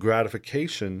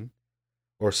self-gratification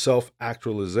or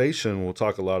self-actualization. We'll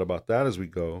talk a lot about that as we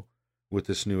go with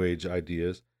this New Age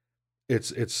ideas.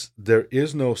 There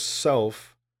is no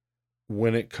self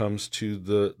when it comes to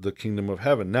the kingdom of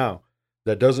heaven. Now,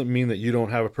 that doesn't mean that you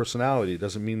don't have a personality. It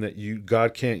doesn't mean that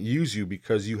God can't use you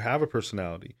because you have a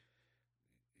personality.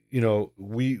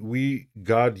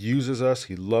 God uses us.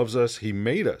 He loves us. He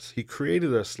made us. He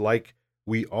created us like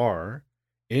we are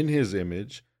in his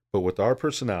image, but with our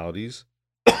personalities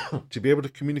to be able to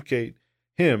communicate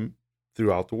him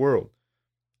throughout the world.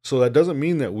 So that doesn't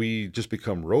mean that we just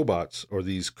become robots or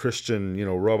these Christian,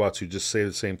 robots who just say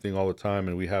the same thing all the time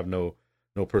and we have no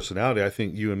personality. I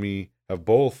think you and me have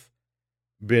both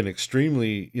been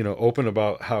extremely, open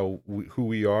about who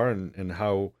we are and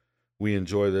how we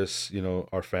enjoy this,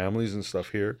 our families and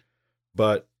stuff here.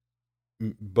 But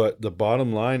the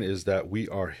bottom line is that we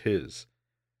are his,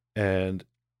 and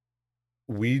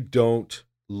we don't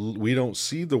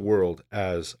see the world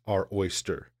as our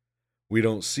oyster. We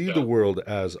don't see the world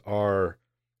as our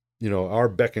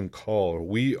beck and call. Or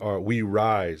we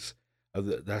rise.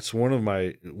 That's one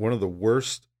of the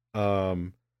worst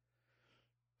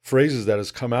phrases that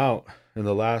has come out in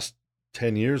the last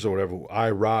 10 years or whatever.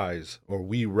 I rise, or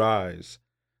we rise,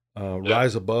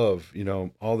 rise above,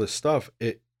 all this stuff.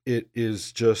 It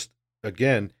is just,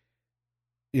 again,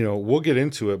 we'll get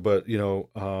into it, but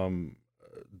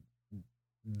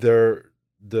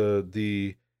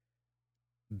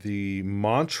the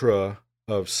mantra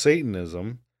of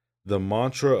Satanism, the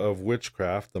mantra of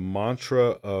witchcraft, the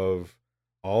mantra of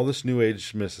all this New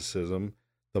Age mysticism,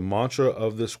 the mantra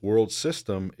of this world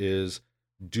system is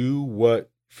do what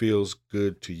feels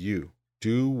good to you.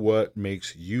 Do what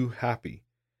makes you happy.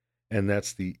 And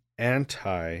that's the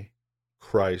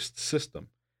anti-Christ system.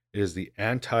 It is the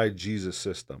anti-Jesus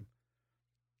system.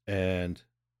 And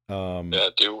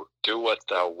do what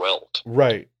thou wilt.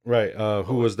 Right.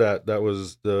 Who was that? That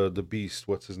was the beast.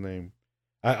 What's his name?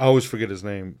 I always forget his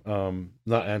name.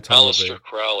 Not Anton Aleister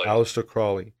Crowley. Aleister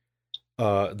Crowley.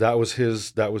 That was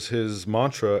his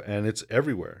mantra, and it's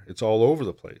everywhere. It's all over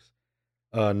the place.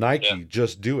 Nike,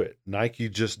 just do it. Nike,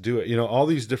 just do it. All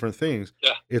these different things.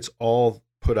 Yeah. It's all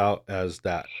put out as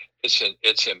that. It's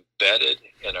embedded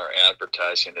in our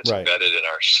advertising. It's embedded in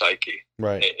our psyche.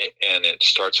 Right. And it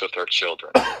starts with our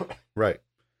children. Right.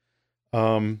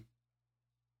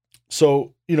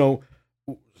 So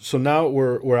now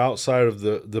we're outside of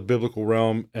the biblical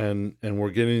realm, and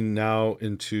we're getting now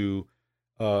into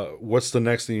what's the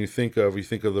next thing you think of? You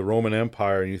think of the Roman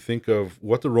Empire, and you think of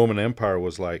what the Roman Empire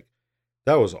was like.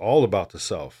 That was all about the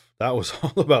self. That was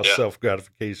all about self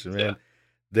gratification, man.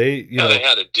 They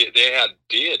had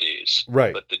deities,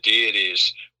 right? But the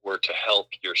deities were to help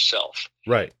yourself,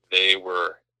 right? They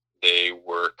were they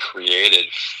were created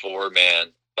for man,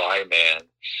 by man,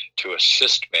 to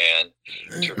assist man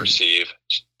to receive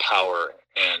power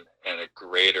and a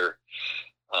greater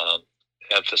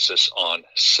emphasis on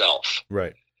self.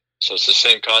 Right. So it's the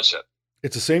same concept.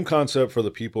 It's the same concept for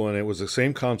the people, and it was the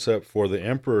same concept for the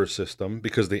emperor system,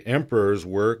 because the emperors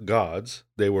were gods.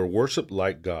 They were worshipped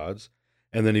like gods.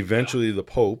 And then eventually the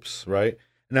popes, right?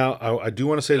 Now, I do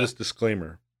want to say this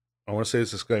disclaimer. I want to say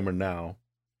this disclaimer now,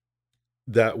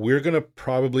 that we're going to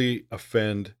probably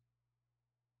offend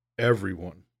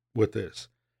everyone with this.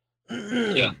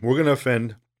 Yeah. We're going to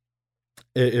offend,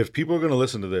 if people are going to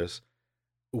listen to this,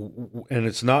 and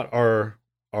it's not our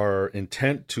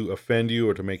intent to offend you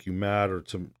or to make you mad or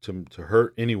to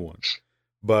hurt anyone,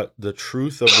 but the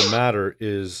truth of the matter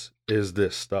is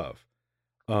this stuff.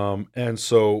 And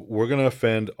so we're going to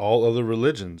offend all other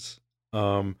religions.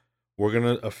 We're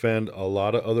going to offend a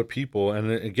lot of other people.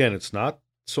 And again, it's not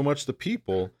so much the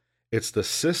people, it's the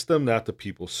system that the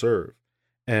people serve.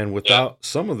 And without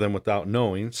some of them, without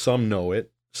knowing, some know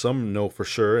it, some know for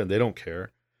sure, and they don't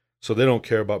care. So they don't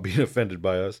care about being offended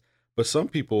by us. But some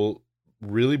people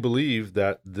really believe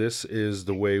that this is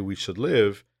the way we should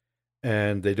live,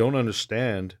 and they don't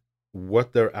understand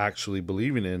what they're actually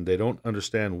believing in. They don't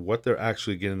understand what they're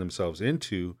actually getting themselves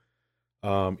into.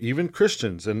 Even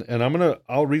Christians, and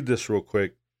I'll read this real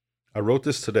quick. I wrote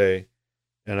this today,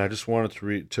 and I just wanted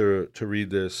to read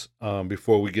this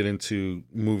before we get into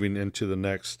moving into the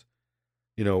next.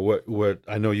 You know what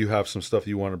I know you have some stuff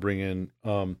you want to bring in,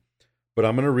 but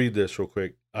I'm going to read this real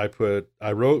quick. I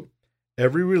wrote,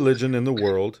 every religion in the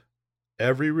world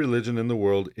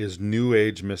is New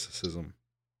Age mysticism.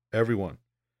 Everyone.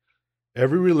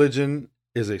 Every religion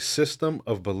is a system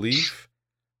of belief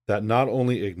that not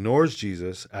only ignores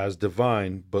Jesus as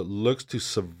divine, but looks to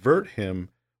subvert him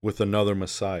with another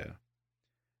Messiah.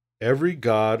 Every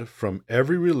god from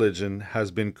every religion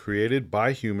has been created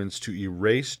by humans to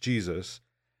erase Jesus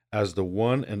as the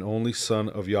one and only Son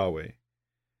of Yahweh.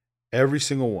 Every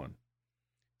single one.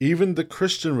 Even the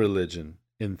Christian religion,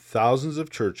 in thousands of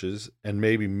churches and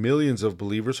maybe millions of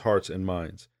believers' hearts and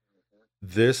minds,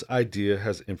 this idea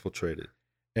has infiltrated,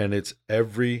 and it's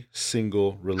every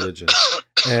single religion.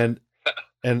 And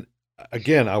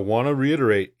again, I want to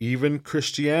reiterate, even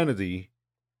Christianity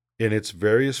in its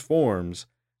various forms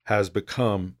has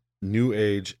become New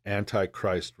Age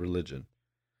Antichrist religion.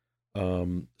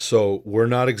 So we're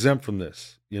not exempt from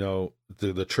this. You know,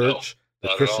 the church, the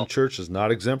Christian church is not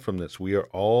exempt from this. We are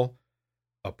all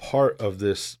a part of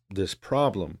this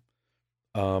problem.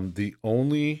 The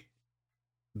only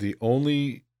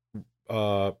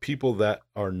people that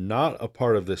are not a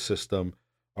part of this system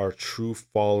are true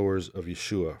followers of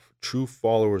Yeshua, true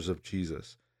followers of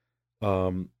Jesus.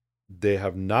 They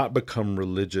have not become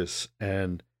religious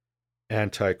and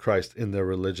antichrist in their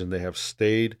religion. They have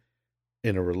stayed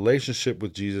in a relationship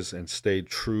with Jesus and stayed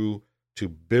true to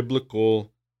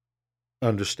biblical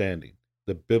understanding,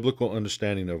 the biblical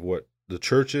understanding of what the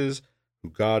church is, who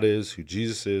God is, who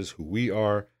Jesus is, who we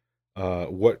are,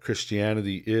 what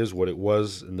Christianity is, what it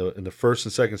was in the first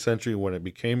and second century when it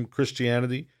became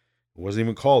Christianity. It wasn't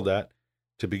even called that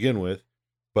to begin with,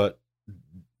 but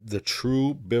the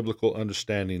true biblical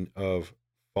understanding of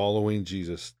following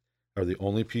Jesus are the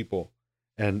only people,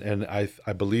 and I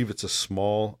believe it's a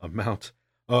small amount,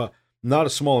 not a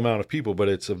small amount of people, but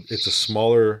it's a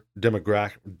smaller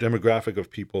demographic of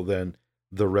people than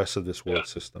the rest of this world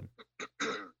system.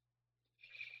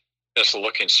 It's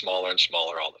looking smaller and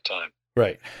smaller all the time.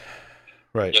 Right.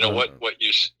 You know what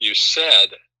you said.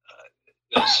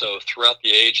 So throughout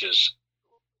the ages,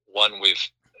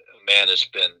 man has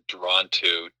been drawn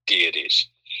to deities,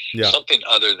 something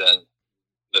other than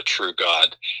the true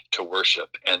God to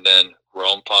worship, and then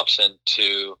Rome pops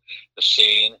into the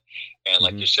scene, and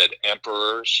like you said,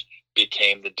 emperors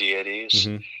became the deities,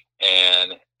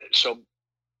 and so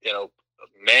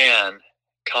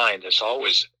mankind has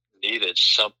always needed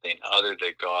something other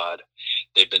than God.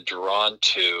 They've been drawn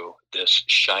to this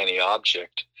shiny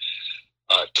object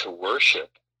to worship,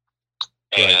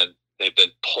 and they've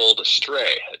been pulled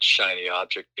astray. That shiny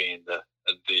object being the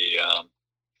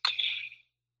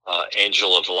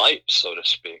angel of light, so to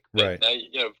speak. Right.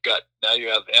 Now you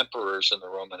have emperors in the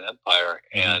Roman Empire,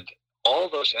 and all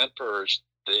those emperors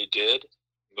they did,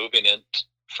 moving in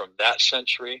from that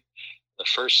century, the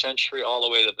first century, all the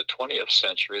way to the 20th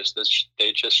century, is this: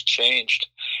 they just changed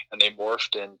and they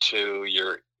morphed into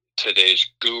today's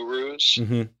gurus.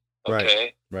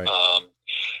 Okay. Right.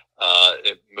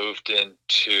 It moved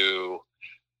into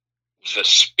the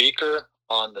speaker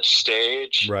on the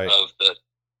stage of the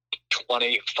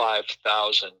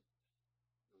 25,000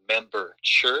 member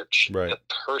church, right. the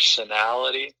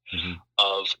personality Mm-hmm.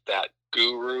 of that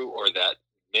guru or that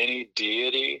mini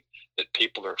deity that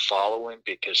people are following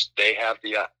because they have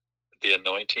the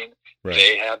anointing, Right.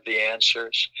 they have the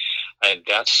answers. And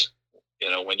that's,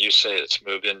 when you say it's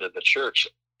moved into the church,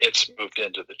 it's moved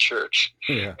into the church.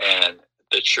 Yeah. And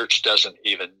the church doesn't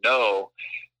even know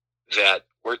that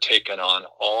we're taking on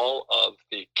all of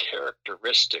the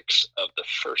characteristics of the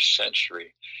first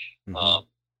century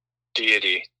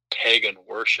deity pagan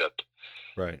worship,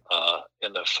 right,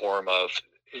 in the form of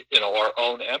our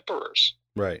own emperors,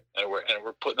 right, and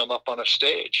we're putting them up on a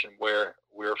stage, and we're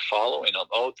following them.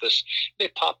 They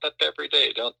pop up every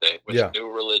day, don't they, with new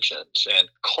religions and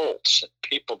cults and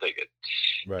people that get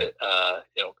right,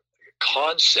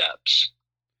 concepts.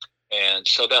 And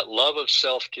so that love of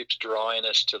self keeps drawing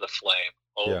us to the flame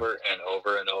over and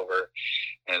over and over.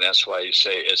 And that's why you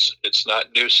say it's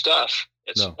not new stuff.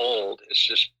 It's old. It's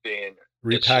just being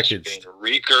repackaged, being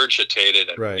regurgitated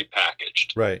and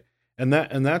repackaged. Right. And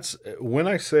that's when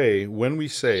we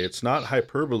say it's not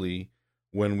hyperbole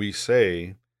when we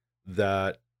say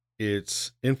that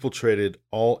it's infiltrated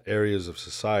all areas of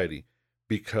society,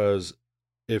 because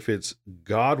if it's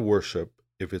God worship,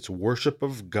 if it's worship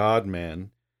of God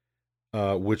man,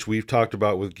 which we've talked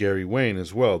about with Gary Wayne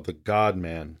as well, the God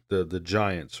man, the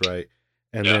giants, right?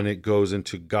 And then it goes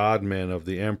into God men of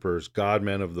the emperors, God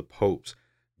men of the popes,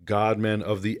 God men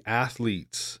of the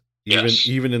athletes,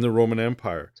 even in the Roman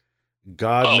Empire.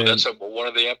 God men. That's one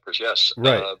of the emperors, yes.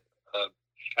 Right.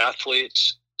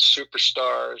 Athletes,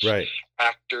 superstars, right.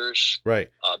 Actors, right.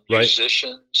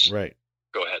 Musicians. Right.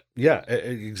 Go ahead. Yeah,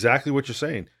 exactly what you're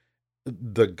saying.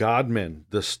 The God men,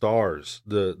 the stars,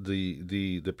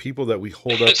 the people that we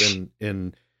hold up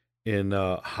in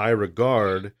high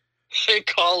regard. They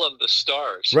call them the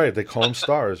stars. Right, they call them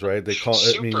stars, right? They call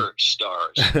super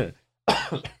stars.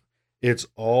 It's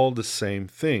all the same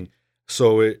thing.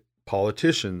 So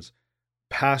politicians,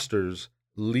 pastors,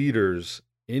 leaders,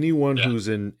 anyone who's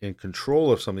in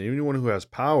control of something, anyone who has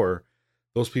power,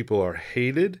 those people are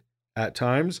hated at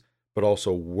times, but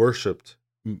also worshipped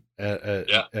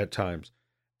at times.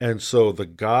 And so the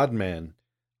God man,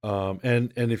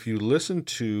 and if you listen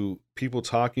to people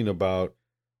talking about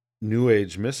New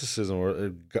Age mysticism,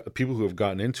 or people who have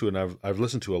gotten into it, and I've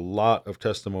listened to a lot of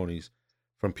testimonies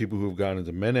from people who have gotten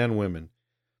into, men and women.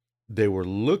 They were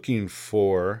looking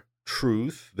for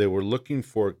truth. They were looking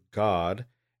for God,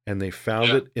 and they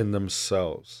found it in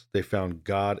themselves. They found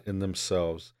God in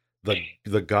themselves.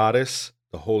 The goddess,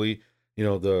 the holy,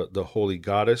 the holy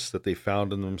goddess that they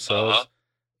found in themselves,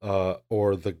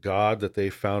 or the God that they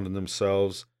found in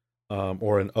themselves,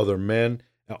 or in other men.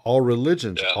 All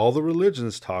religions, all the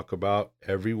religions talk about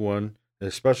everyone,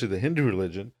 especially the Hindu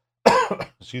religion.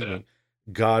 Excuse me.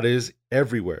 God is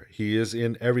everywhere. He is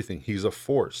in everything. He's a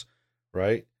force,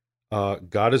 right?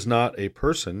 God is not a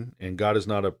person, and God is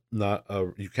not a.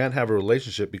 You can't have a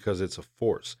relationship because it's a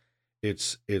force.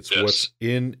 It's what's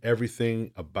in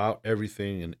everything, about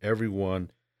everything, and everyone,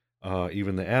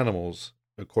 even the animals,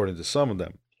 according to some of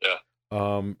them.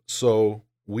 So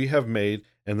we have made,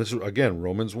 and this is again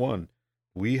Romans 1.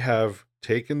 We have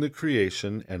taken the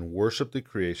creation and worshiped the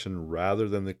creation rather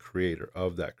than the creator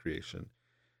of that creation.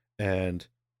 And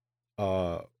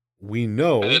we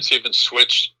know, and it's even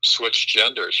switched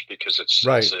genders, because it's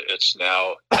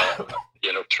now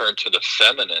turned to the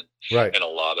feminine in a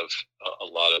lot of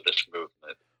this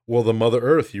movement. Well, the Mother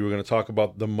Earth, you were going to talk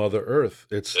about the Mother Earth.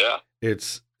 It's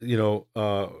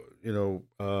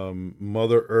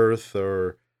Mother Earth,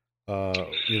 or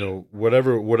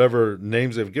whatever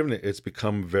names they've given it, it's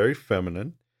become very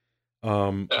feminine.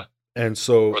 And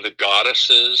so, or the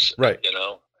goddesses, right, in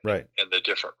the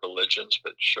different religions,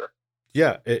 but sure.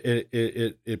 Yeah,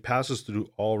 it passes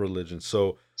through all religions.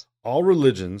 So all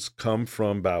religions come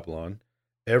from Babylon.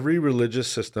 Every religious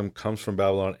system comes from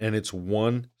Babylon, and it's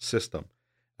one system.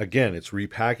 Again, it's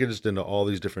repackaged into all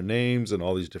these different names and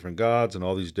all these different gods and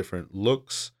all these different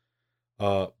looks.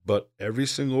 But every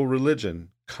single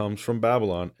religion comes from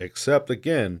Babylon, except,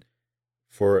 again,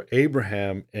 for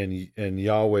Abraham and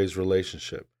Yahweh's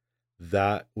relationship.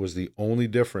 That was the only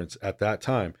difference at that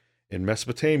time. In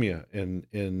Mesopotamia, in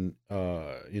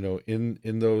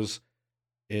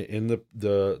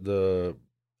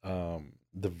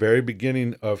the very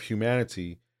beginning of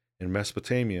humanity in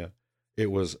Mesopotamia,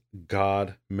 it was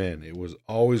God men. It was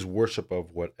always worship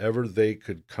of whatever they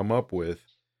could come up with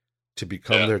to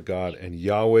become their God, and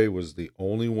Yahweh was the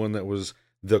only one that was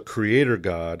the creator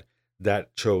God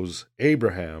that chose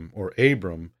Abraham or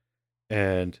Abram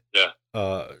and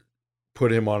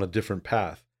put him on a different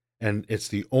path. And it's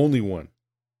the only one.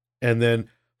 And then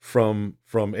from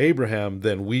Abraham,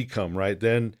 then we come, right?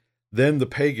 Then then the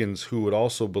pagans who would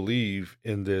also believe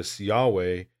in this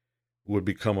Yahweh would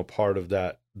become a part of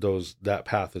that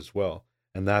path as well.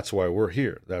 And that's why we're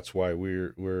here. That's why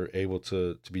we're able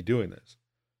to be doing this.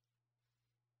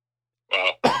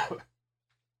 Wow.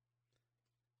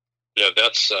 Yeah,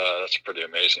 that's pretty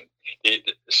amazing.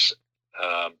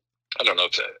 I don't know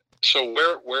if so.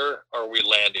 Where are we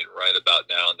landing right about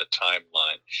now in the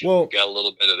timeline? Well, we got a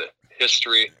little bit of the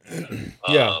history.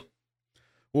 Yeah.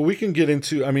 Well, we can get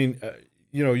into. I mean,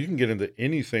 you can get into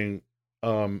anything.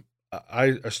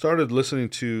 I started listening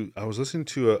to. I was listening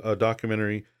to a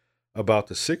documentary about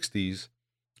the '60s,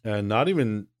 and not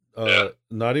even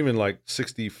like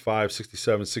 65,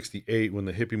 67, 68 when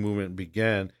the hippie movement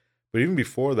began, but even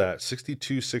before that,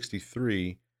 62,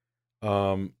 63,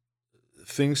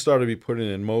 things started to be put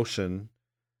in motion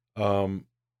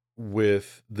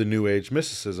with the New Age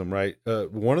mysticism, right?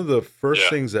 One of the first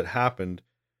things that happened,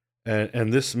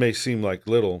 and this may seem like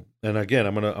little, and again,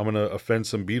 I'm gonna offend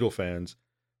some Beatle fans,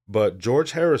 but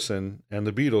George Harrison and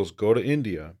the Beatles go to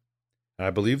India. And I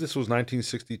believe this was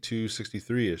 1962,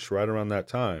 63-ish, right around that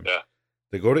time. Yeah.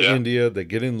 They go to India, they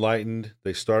get enlightened,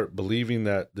 they start believing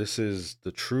that this is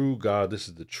the true God, this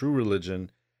is the true religion,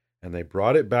 and they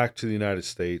brought it back to the United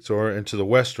States, or into the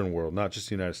Western world, not just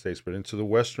the United States, but into the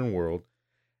Western world,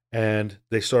 and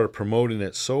they started promoting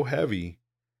it so heavily,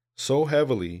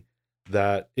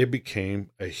 that it became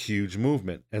a huge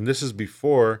movement. And this is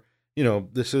before,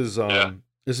 this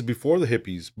is before the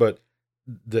hippies, but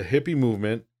the hippie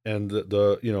movement and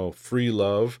the free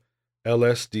love,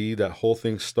 LSD, that whole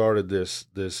thing started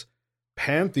this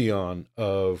pantheon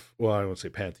of, well, I don't want to say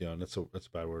pantheon, that's a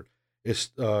bad word. It's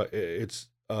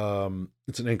an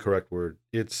incorrect word.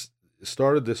 It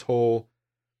started this whole,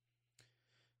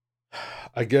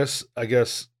 I guess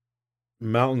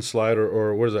mountain slide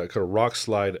or what is that, kind of rock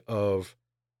slide of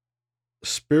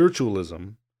spiritualism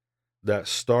that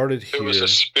started here. It was a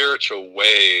spiritual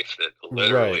wave that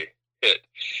literally hit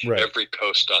every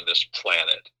coast on this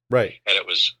planet. Right. And it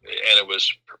was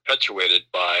perpetuated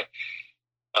by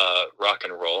rock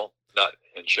and roll, not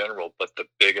in general, but the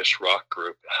biggest rock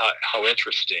group. How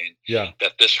interesting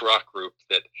that this rock group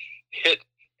that hit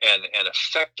and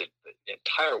affected the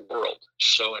entire world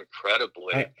so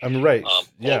incredibly. I'm right.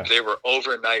 They were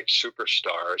overnight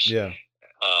superstars. Yeah.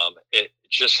 It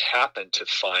just happened to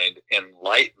find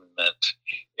enlightenment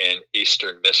in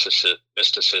Eastern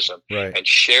mysticism, and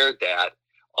shared that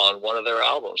on one of their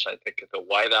albums. I think the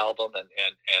White Album and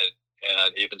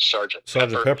even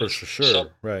Sgt. Pepper's for sure. So,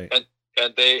 right.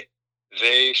 And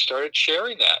they started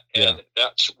sharing that. And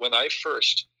that's when I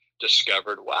first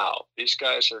discovered, wow, these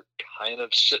guys are kind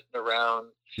of sitting around.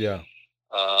 Yeah.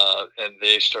 And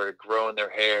they started growing their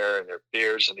hair and their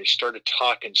beards, and they started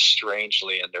talking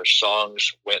strangely, and their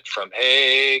songs went from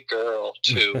 "Hey Girl"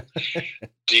 to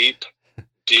deep.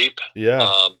 Yeah.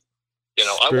 I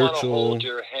want to hold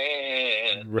your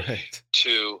hand. Right.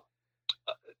 To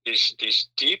these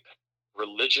deep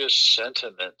religious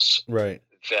sentiments. Right.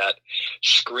 That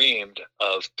screamed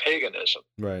of paganism.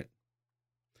 Right.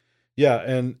 Yeah,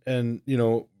 and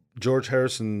George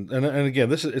Harrison, and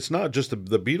again, it's not just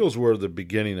the Beatles were the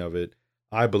beginning of it,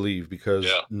 I believe, because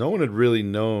no one had really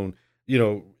known.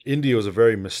 India was a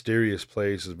very mysterious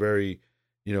place, it's very,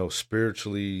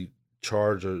 spiritually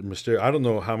charged or mysterious. I don't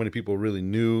know how many people really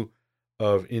knew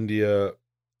of India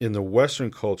in the Western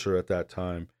culture at that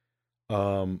time,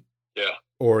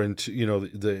 or into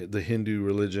the Hindu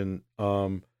religion.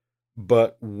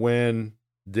 But when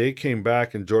they came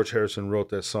back and George Harrison wrote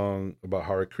that song about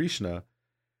Hare Krishna,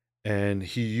 and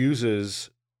he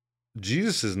uses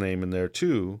Jesus's name in there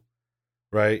too,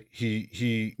 right?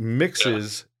 He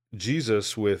mixes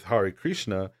Jesus with Hare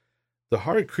Krishna. The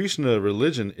Hare Krishna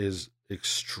religion is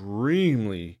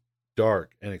extremely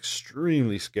dark and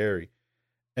extremely scary.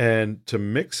 And to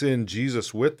mix in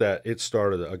Jesus with that, it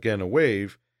started again a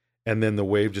wave, and then the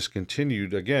wave just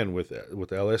continued again with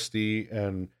LSD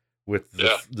and with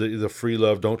the free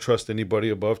love. Don't trust anybody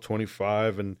above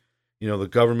 25, and the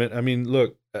government. I mean,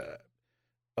 look,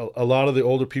 a lot of the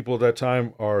older people at that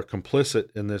time are complicit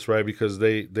in this, right? Because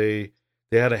they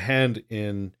had a hand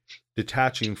in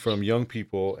detaching from young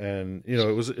people, and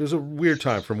it was a weird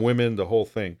time from women, the whole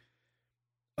thing.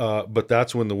 But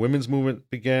that's when the women's movement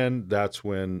began. That's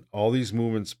when all these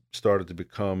movements started to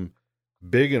become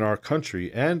big in our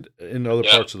country and in other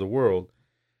parts of the world.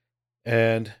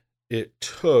 And it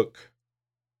took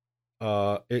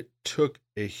a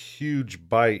huge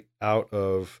bite out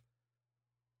of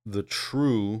the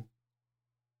true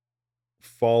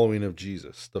following of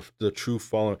Jesus, the true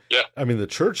following. Yeah. I mean, the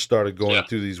church started going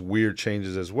through these weird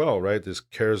changes as well, right? This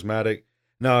charismatic.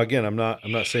 Now, again, I'm not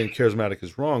saying charismatic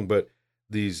is wrong, but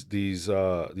these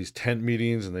tent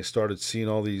meetings, and they started seeing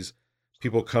all these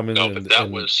people coming and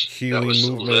healing movements.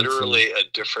 Literally a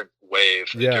different wave,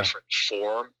 a different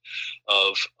form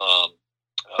of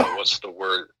what's the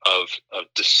word of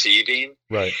deceiving.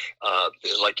 Right.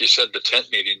 Like you said, the tent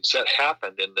meetings that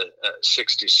happened in the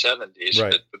 60s, 70s,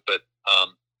 right. but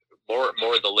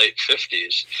more the late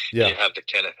 50s. Yeah. You have the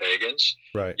Kenneth Hagins.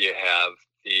 Right. You have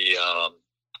the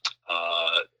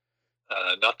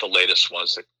not the latest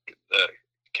ones, the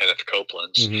Kenneth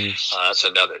Copeland's. That's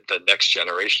the next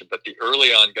generation. But the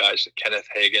early on guys, the Kenneth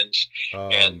Hagins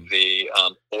and the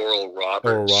Oral Roberts.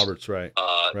 Oral Roberts, right.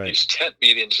 These tent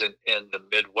meetings in the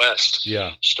Midwest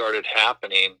started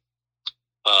happening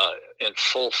in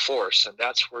full force, and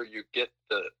that's where you get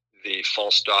the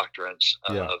false doctrines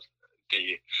of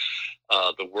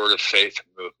the Word of Faith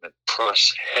movement,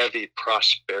 heavy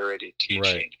prosperity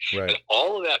teaching. Right. And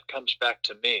all of that comes back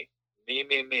to me.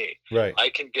 Right. I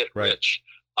can get rich.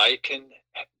 I can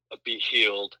be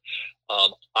healed.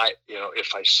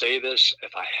 If I say this,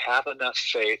 if I have enough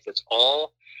faith, it's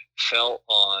all fell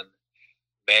on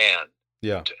man.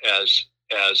 Yeah. As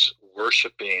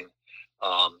worshiping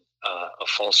a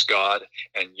false god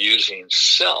and using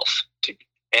self to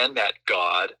and that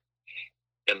God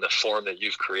in the form that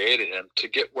you've created him to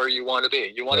get where you want to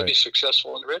be. You want to be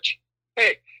successful and rich?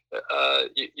 Hey,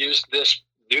 use this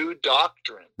new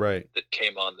doctrine that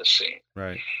came on the scene.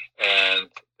 Right. And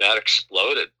that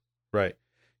exploded. Right.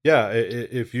 Yeah.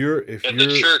 If you're in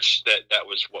the church, that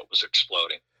was what was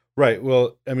exploding. Right.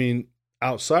 Well, I mean,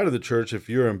 outside of the church, if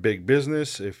you're in big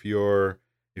business, if you're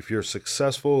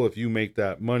successful, if you make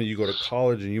that money, you go to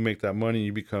college and you make that money,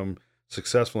 you become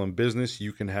successful in business,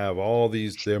 you can have all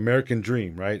these, the American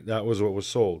dream, right? That was what was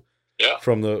sold. Yeah.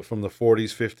 From the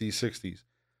 40s, 50s,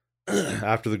 60s,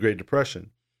 after the Great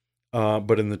Depression.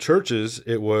 But in the churches,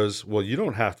 it was, well, you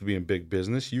don't have to be in big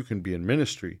business. You can be in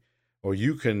ministry, or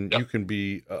you can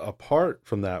be apart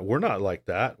from that. We're not like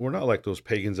that. We're not like those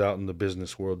pagans out in the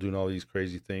business world doing all these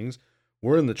crazy things.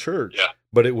 We're in the church. Yeah.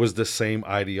 But it was the same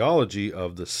ideology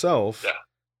of the self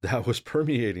that was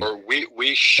permeating. Or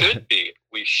we should be.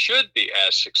 We should be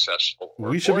as successful.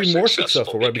 We should be more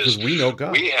successful, right? Because we know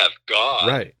God. We have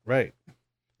God. Right.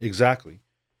 Exactly.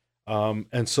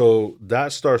 And so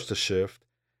that starts to shift.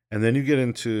 And then you get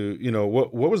into,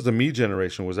 what was the me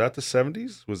generation? Was that the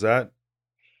 70s? Was that,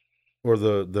 or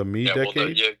the me decade? Well,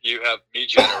 you have me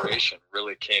generation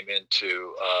really came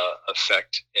into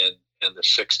effect in the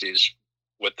 60s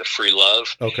with the free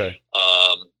love. Okay.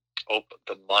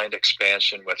 The mind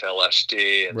expansion with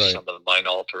LSD and some of the mind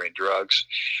altering drugs.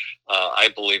 I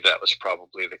believe that was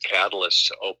probably the catalyst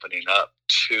to opening up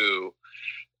to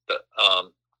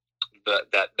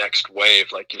that next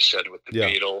wave, like you said, with the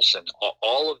Beatles and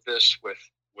all of this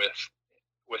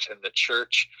within the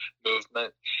church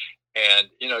movement. And,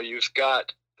 you've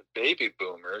got the baby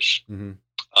boomers. Mm-hmm.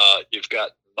 You've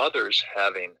got mothers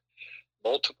having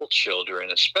multiple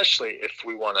children, especially if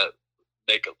we want to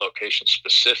make it location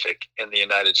specific in the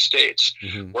United States.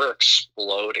 Mm-hmm. We're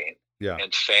exploding. Yeah.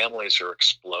 And families are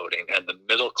exploding, and the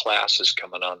middle class is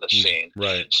coming on the scene.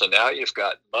 Right. So now you've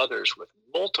got mothers with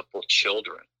multiple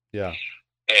children. Yeah.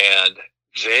 And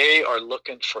they are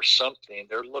looking for something.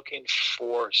 They're looking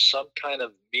for some kind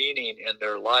of meaning in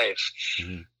their life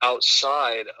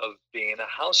outside of being a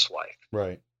housewife.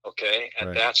 Right. Okay.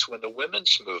 And that's when the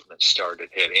women's movement started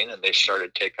hitting, and they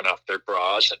started taking off their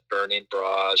bras and burning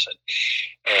bras.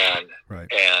 And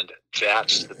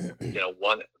that's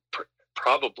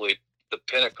probably the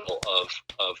pinnacle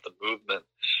of the movement,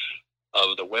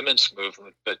 of the women's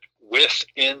movement. But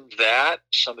within that,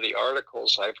 some of the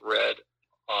articles I've read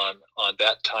on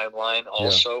that timeline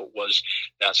also was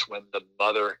that's when the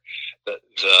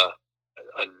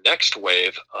next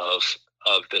wave of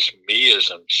this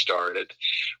meism started,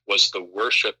 was the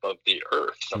worship of the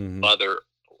earth, the mother.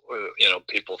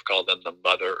 People have called them the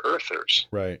mother earthers.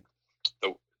 Right.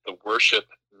 The worship,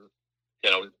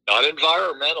 not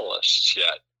environmentalists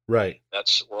yet. Right.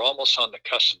 We're almost on the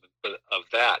cusp of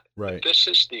that. Right. But this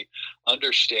is the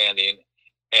understanding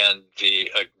and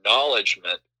the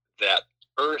acknowledgement that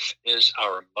Earth is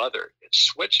our mother. It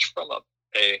switched from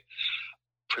a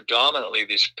predominantly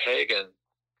these pagan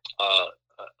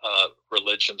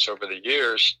religions over the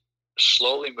years,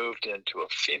 slowly moved into a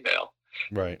female.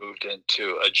 Right. Moved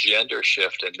into a gender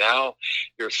shift, and now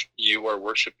you are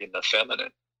worshiping the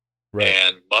feminine. Right.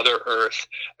 And Mother Earth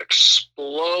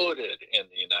exploded in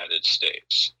the United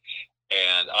States.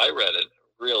 And I read a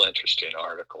real interesting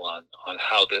article on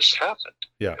how this happened.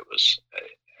 Yeah. It was,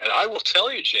 and I will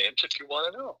tell you, James, if you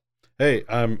want to know. Hey,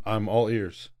 I'm all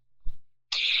ears.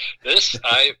 This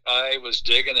I was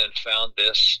digging and found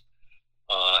this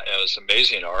was an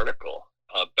amazing article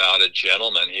about a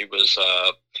gentleman. He was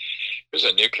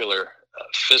a nuclear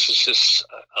physicist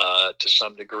to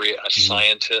some degree, a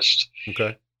scientist,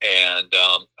 and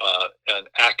an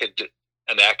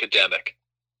academic.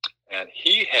 And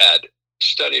he had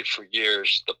studied for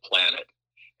years the planet,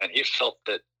 and he felt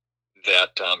that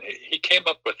he came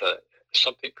up with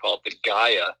something called the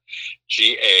Gaia,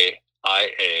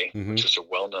 Gaia, which is a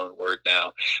well-known word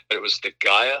now, but it was the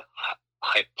Gaia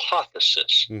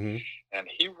hypothesis. And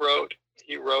he wrote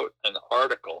an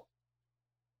article,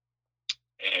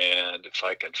 and if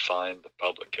I can find the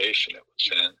publication it was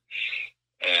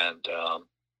in, and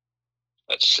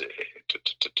let's see,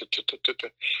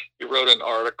 he wrote an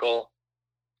article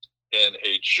in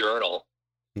a journal,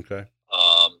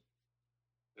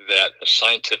 that a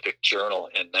scientific journal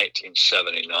in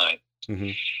 1979.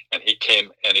 And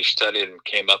he studied and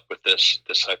came up with this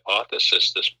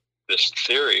hypothesis, this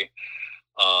theory.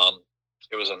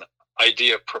 It was an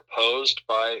idea proposed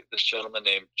by this gentleman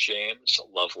named James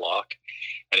Lovelock,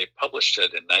 and he published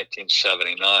it in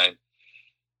 1979.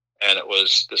 And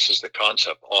this is the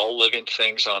concept: all living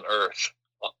things on Earth,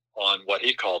 on what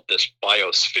he called this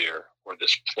biosphere, or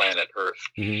this planet Earth,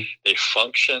 they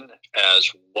function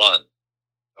as one,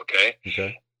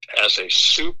 as a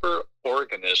super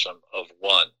organism of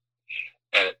one,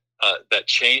 and that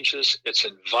changes its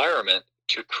environment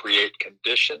to create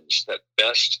conditions that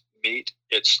best meet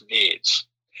its needs,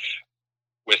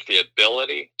 with the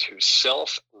ability to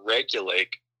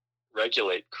self-regulate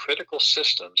critical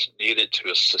systems needed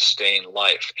to sustain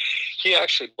life. He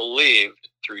actually believed,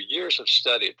 through years of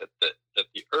study, that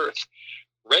the Earth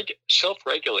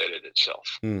self-regulated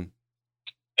itself, and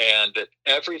that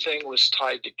everything was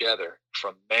tied together,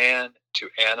 from man to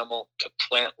animal to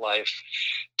plant life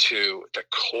to the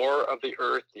core of the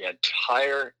Earth, the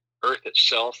entire Earth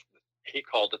itself. He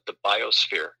called it the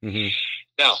biosphere.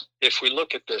 Now, if we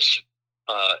look at this,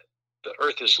 the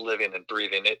Earth is living and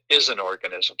breathing. It is an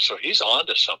organism. So he's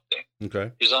onto something.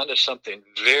 He's onto something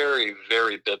very,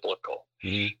 very biblical.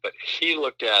 But he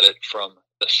looked at it from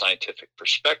the scientific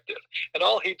perspective. And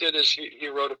all he did is he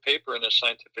wrote a paper in a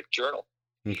scientific journal.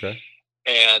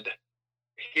 And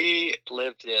he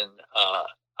lived in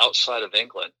outside of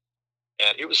England,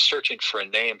 and he was searching for a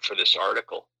name for this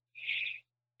article.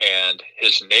 And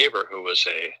his neighbor, who was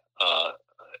a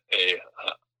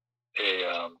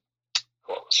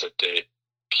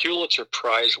Pulitzer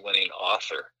Prize winning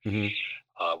author,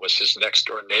 was his next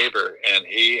door neighbor. And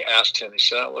he asked him, he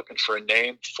said, "I'm looking for a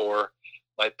name for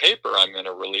my paper I'm going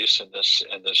to release in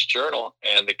this journal."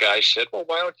 And the guy said, "Well,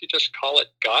 why don't you just call it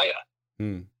Gaia?"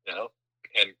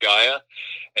 And Gaia,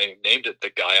 and he named it the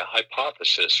Gaia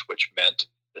hypothesis, which meant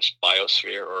this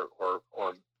biosphere or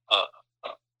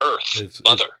Earth,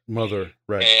 Mother,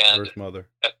 right? And Earth Mother.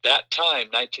 At that time,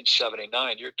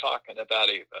 1979, you're talking about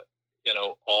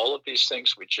all of these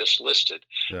things we just listed,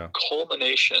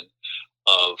 culmination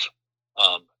of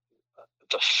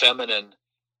the feminine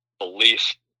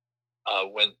belief,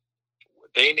 when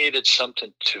they needed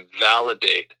something to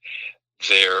validate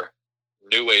their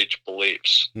New Age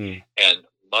beliefs, and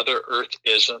Mother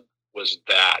Earthism was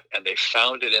that, and they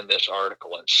found it in this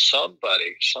article. And some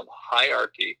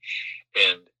hierarchy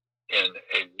in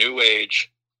a New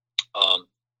Age,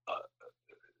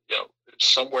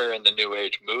 somewhere in the New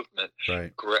Age movement,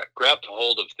 grabbed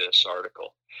hold of this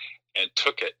article and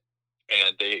took it,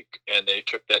 and they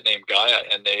took that name Gaia,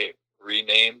 and they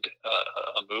renamed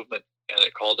a movement, and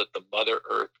they called it the Mother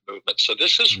Earth movement. So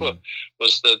this is what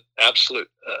was the absolute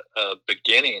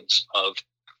beginnings of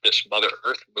this Mother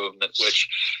Earth movement, which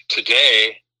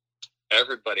today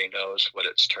everybody knows what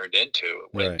it's turned into.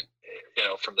 It went,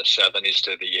 from the 70s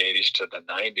to the 80s to the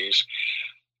 90s,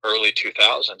 early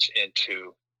 2000s,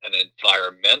 into an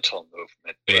environmental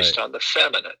movement based on the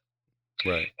feminine.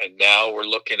 And now we're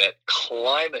looking at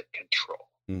climate control,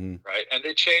 right? And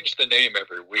they change the name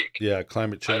every week.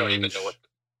 Climate change. I don't even know what.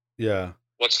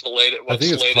 What's the latest? I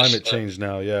think it's climate change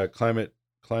now.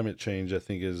 Climate change, I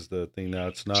think, is the thing now.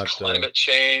 It's not climate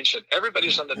change, and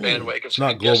everybody's on the bandwagon. It's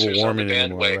not global warming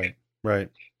anymore, right?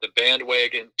 The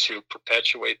bandwagon to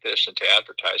perpetuate this and to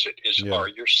advertise it are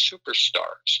your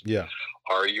superstars.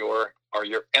 Are your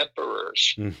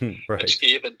emperors. It's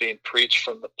even being preached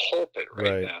from the pulpit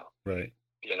right now.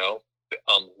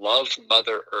 Love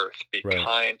Mother Earth. Be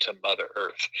kind to Mother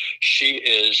Earth. She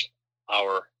is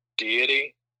our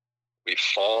deity. We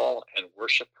fall and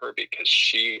worship her because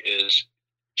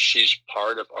she's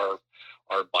part of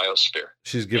our biosphere.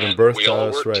 She's given birth to us. We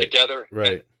all work together,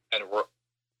 and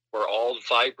we're all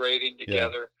vibrating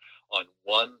together on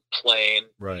one plane,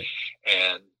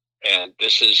 and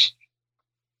this is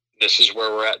this is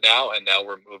where we're at now, and now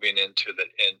we're moving into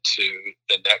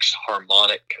the next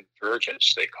harmonic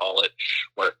convergence, they call it,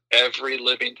 where every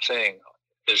living thing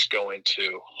is going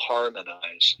to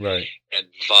harmonize and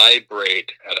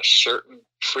vibrate at a certain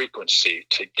frequency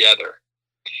together.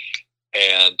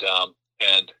 And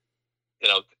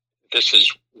this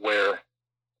is where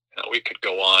we could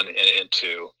go on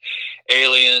into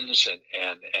aliens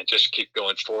and just keep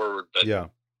going forward. But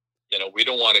we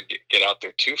don't want to get out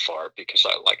there too far, because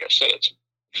like I said, it's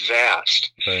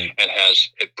vast and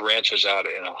it branches out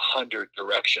in 100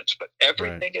 directions, but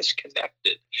everything is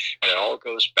connected, and it all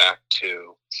goes back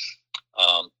to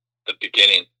the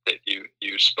beginning that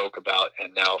you spoke about.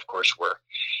 And now, of course, we're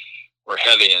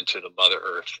heavy into the Mother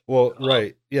Earth. Well,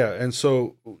 and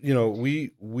so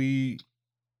we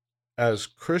as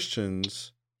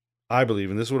Christians, I believe,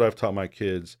 and this is what I've taught my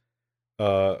kids,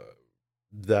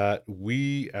 that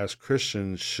we as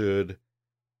Christians should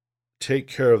take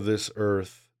care of this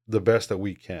earth the best that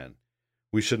we can.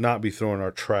 We should not be throwing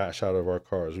our trash out of our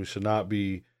cars. We should not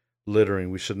be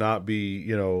littering. We should not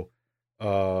be,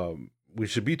 we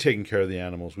should be taking care of the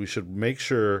animals. We should make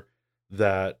sure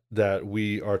that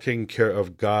we are taking care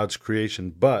of God's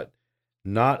creation, but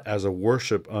not as a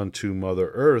worship unto Mother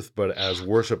Earth, but as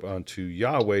worship unto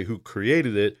Yahweh, who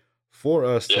created it for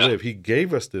us to live. He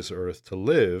gave us this earth to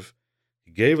live.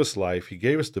 He gave us life. He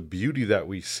gave us the beauty that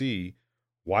we see.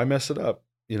 Why mess it up?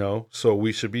 So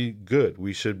we should be good.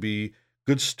 We should be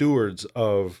good stewards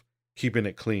of keeping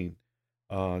it clean,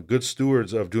 good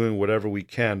stewards of doing whatever we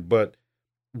can. But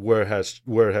where it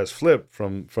has flipped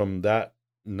from that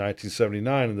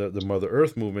 1979 and the Mother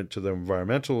Earth movement to the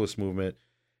environmentalist movement,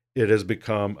 it has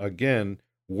become, again,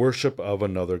 worship of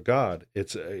another god.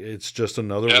 It's just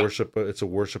another worship. It's a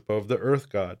worship of the earth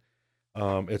god.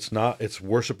 It's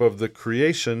worship of the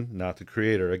creation, not the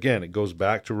creator. Again, it goes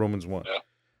back to Romans 1.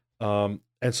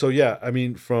 And so, I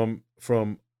mean, from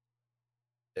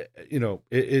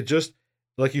it just,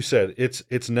 like you said,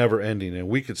 it's never ending, and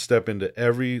we could step into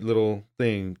every little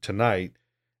thing tonight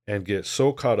and get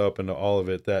so caught up into all of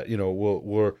it that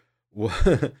we'll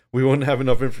we won't have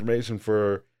enough information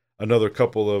for another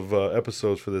couple of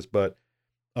episodes for this. But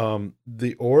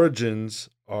the origins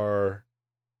are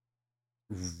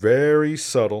very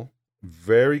subtle,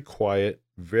 very quiet,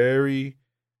 very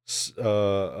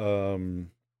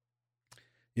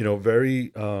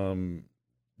very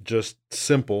just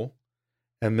simple,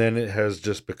 and then it has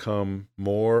just become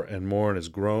more and more, and has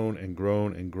grown and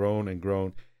grown and grown and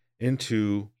grown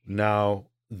into now.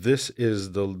 This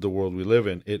is the world we live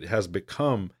in. It has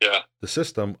become the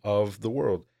system of the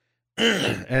world,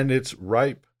 and it's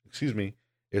ripe.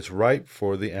 It's ripe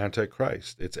for the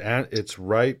Antichrist. It's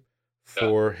ripe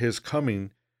for his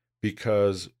coming,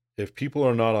 because if people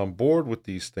are not on board with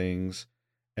these things,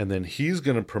 and then he's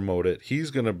going to promote it, he's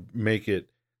going to make it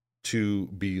to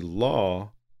be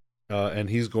law, and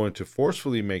he's going to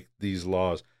forcefully make these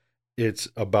laws. It's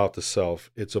about the self.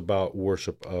 It's about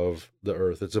worship of the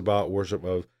earth. It's about worship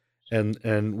of,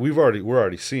 and we're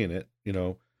already seeing it.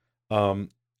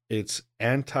 It's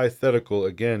antithetical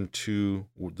again to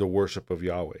the worship of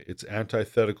Yahweh. It's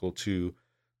antithetical to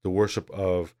the worship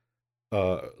of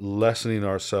lessening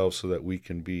ourselves so that we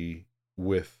can be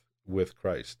with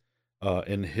Christ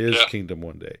in His kingdom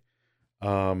one day.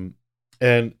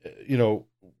 And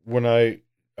when I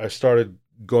started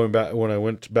going back, when I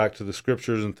went back to the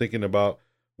scriptures and thinking about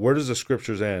where does the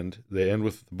scriptures end, they end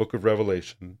with the book of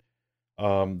Revelation.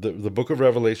 The book of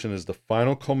Revelation is the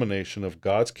final culmination of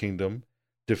God's kingdom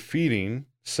defeating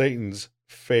Satan's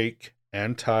fake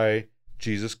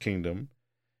anti-Jesus kingdom,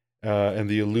 and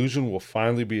the illusion will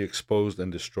finally be exposed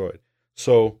and destroyed.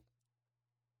 So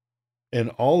in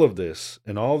all of this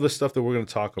stuff that we're going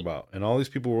to talk about, and all these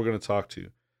people we're going to talk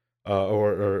to,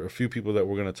 or a few people that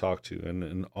we're going to talk to,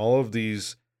 and all of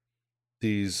these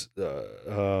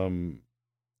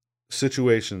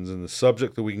situations and the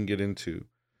subject that we can get into,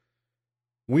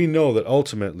 we know that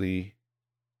ultimately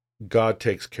God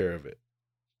takes care of it.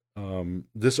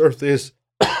 This earth is,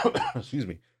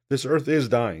 this earth is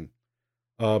dying,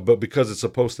 but because it's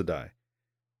supposed to die.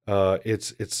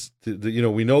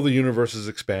 We know the universe is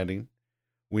expanding.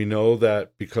 We know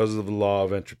that because of the law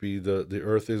of entropy, the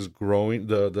earth is growing,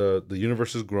 the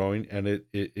universe is growing, and it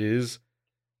is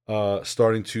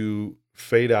starting to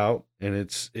fade out, and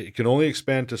it can only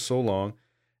expand to so long.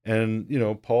 And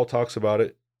Paul talks about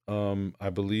it, I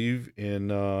believe in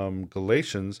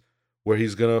Galatians, where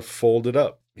he's gonna fold it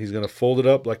up. He's gonna fold it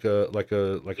up like a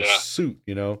suit.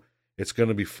 It's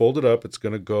gonna be folded up. It's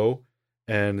gonna go,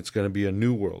 and it's gonna be a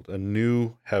new world, a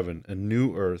new heaven, a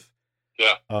new earth.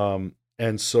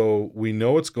 And so we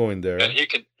know it's going there. And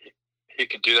he he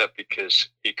can do that because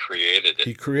he created it.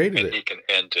 He created and it. He can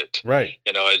end it. Right.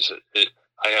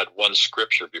 I had one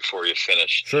scripture before you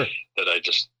finish. Sure. That I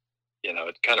just,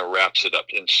 it kind of wraps it up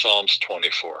in Psalms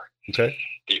 24. Okay.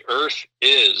 The earth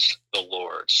is the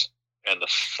Lord's and the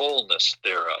fullness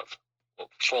thereof. Well,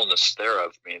 fullness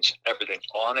thereof means everything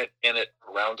on it, in it,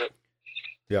 around it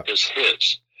is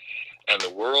his, and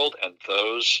the world and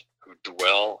those who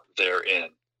dwell therein.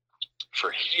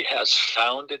 For he has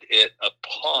founded it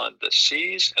upon the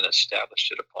seas and established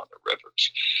it upon the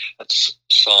rivers. That's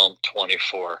Psalm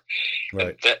 24. Right.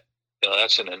 And that,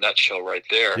 that's in a nutshell right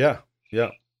there. Yeah. Yeah.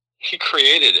 He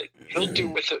created it. He'll do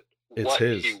with it what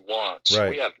his. he wants. Right.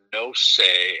 We have no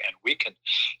say, and we can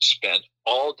spend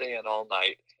all day and all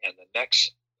night and the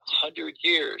next 100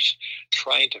 years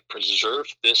trying to preserve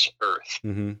this earth,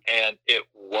 and it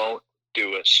won't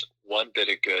do us one bit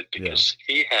of good because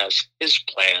he has his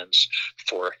plans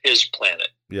for his planet.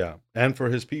 Yeah, and for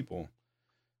his people.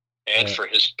 And for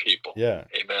his people. Yeah.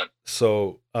 Amen.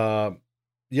 So,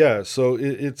 so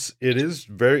it is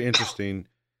very interesting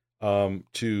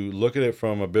to look at it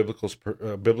from a biblical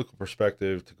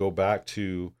perspective, to go back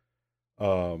to,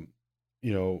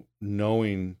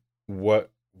 knowing what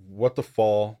the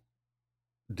fall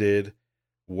did,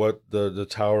 what the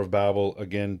Tower of Babel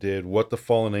again did, what the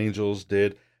fallen angels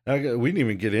did. And we didn't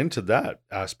even get into that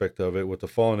aspect of it with the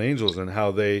fallen angels and how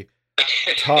they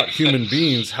taught human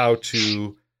beings how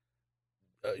to,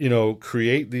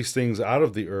 create these things out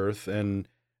of the earth, and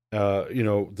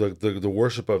the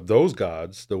worship of those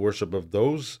gods, the worship of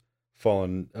those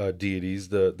fallen deities,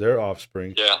 their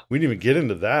offspring. Yeah, we didn't even get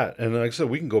into that. And like I said,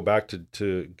 we can go back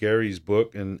to Gary's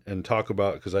book and talk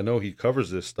about, because I know he covers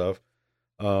this stuff.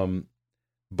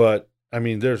 But I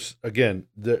mean, there's again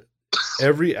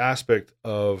every aspect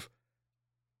of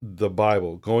the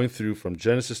Bible going through from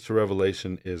Genesis to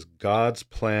Revelation is God's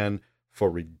plan for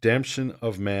redemption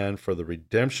of man, for the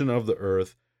redemption of the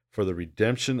earth, for the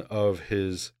redemption of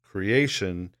his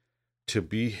creation, to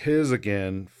be his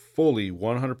again, fully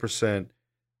 100%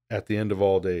 at the end of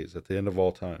all days, at the end of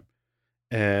all time.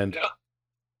 And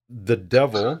the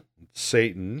devil,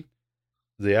 Satan,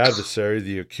 the adversary,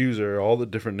 the accuser, all the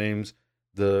different names,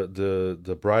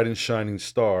 the bright and shining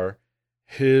star,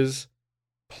 his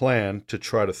plan to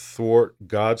try to thwart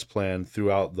God's plan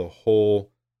throughout the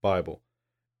whole Bible,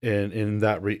 and in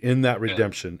that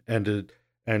redemption,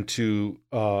 and to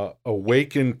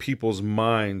awaken people's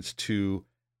minds to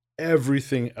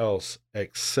everything else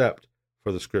except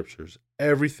for the scriptures,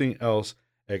 everything else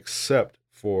except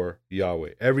for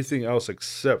Yahweh, everything else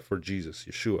except for Jesus,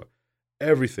 Yeshua,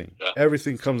 everything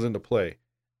comes into play.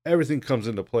 Everything comes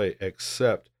into play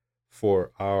except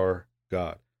for our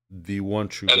God, the one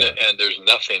true God. And there's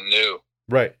nothing new.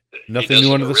 Right. Nothing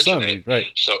new under the sun. Right.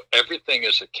 So everything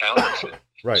is a counterfeit.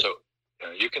 Right. So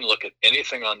you can look at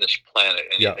anything on this planet,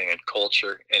 anything in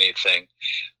culture, anything,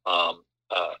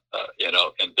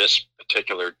 in this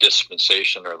particular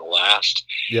dispensation or the last.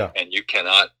 Yeah. And you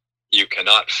cannot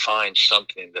find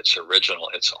something that's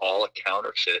original. It's all a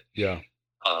counterfeit. Yeah.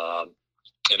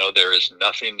 There is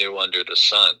nothing new under the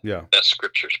sun. Yeah. That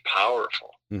scripture's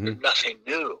powerful. There's nothing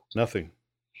new. Nothing.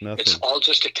 It's all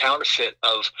just a counterfeit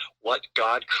of what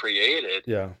God created.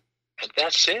 Yeah. And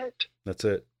that's it. That's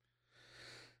it.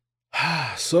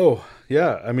 So,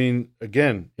 yeah, I mean,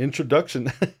 again,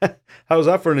 introduction. How's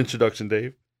that for an introduction,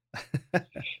 Dave?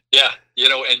 Yeah.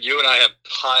 And you and I have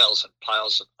piles and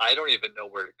piles of, I don't even know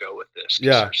where to go with this.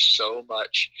 Yeah. There's so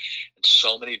much and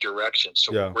so many directions.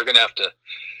 So we're going to have to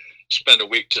spend a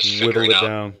week just whittle figuring it out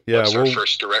down. Yeah, what's our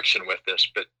first direction with this,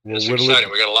 but it's whittle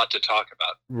exciting. We got a lot to talk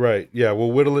about. Right. Yeah,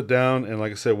 we'll whittle it down, and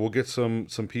like I said, we'll get some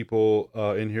people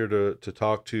in here to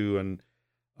talk to, and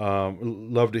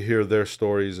love to hear their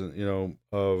stories,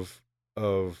 of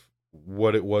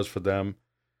what it was for them.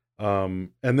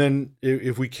 And then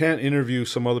if we can't interview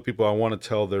some other people, I want to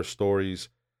tell their stories.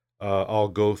 I'll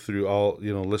go through. I'll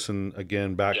listen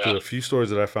again back to a few stories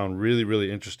that I found really, really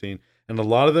interesting, and a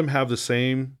lot of them have the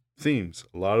same themes.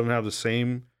 A lot of them have the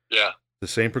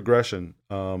same progression.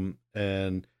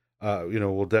 And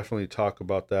we'll definitely talk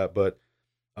about that. But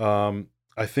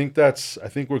I think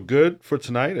we're good for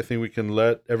tonight. I think we can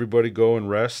let everybody go and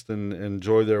rest and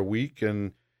enjoy their week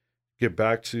and get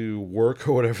back to work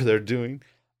or whatever they're doing.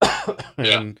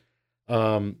 And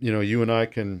you and I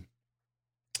can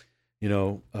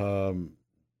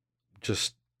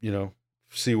just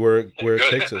see where it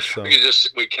takes us. So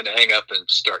we can hang up and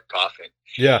start coughing.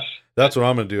 Yeah, that's what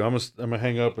I'm gonna do. I'm gonna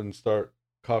hang up and start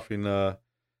coughing. No,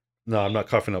 I'm not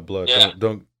coughing up blood. Yeah.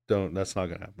 Don't. That's not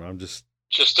gonna happen. I'm just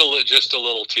a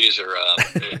little teaser.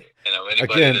 Anybody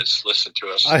Again, that's listened to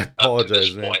us, I apologize, up to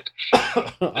this man. point,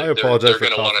 I apologize they're for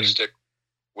going to want coughing. to stick.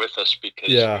 with us, because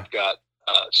we've got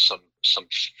some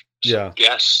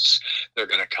guests that are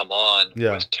going to come on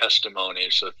with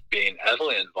testimonies of being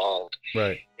heavily involved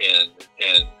in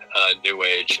New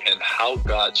Age and how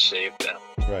God saved them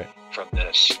from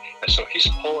this. And so he's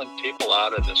pulling people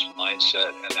out of this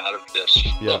mindset and out of this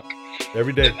look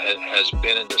every day that has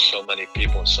been into so many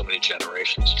people and so many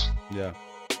generations.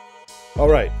 All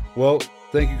right. Well,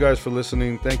 thank you guys for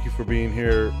listening. Thank you for being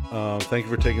here. Thank you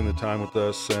for taking the time with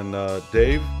us. And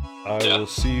Dave, I will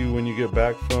see you when you get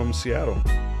back from Seattle.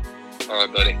 All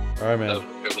right, buddy. All right, man.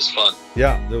 It was fun.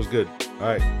 Yeah, that was good. All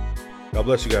right. God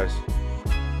bless you guys.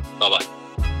 Bye-bye.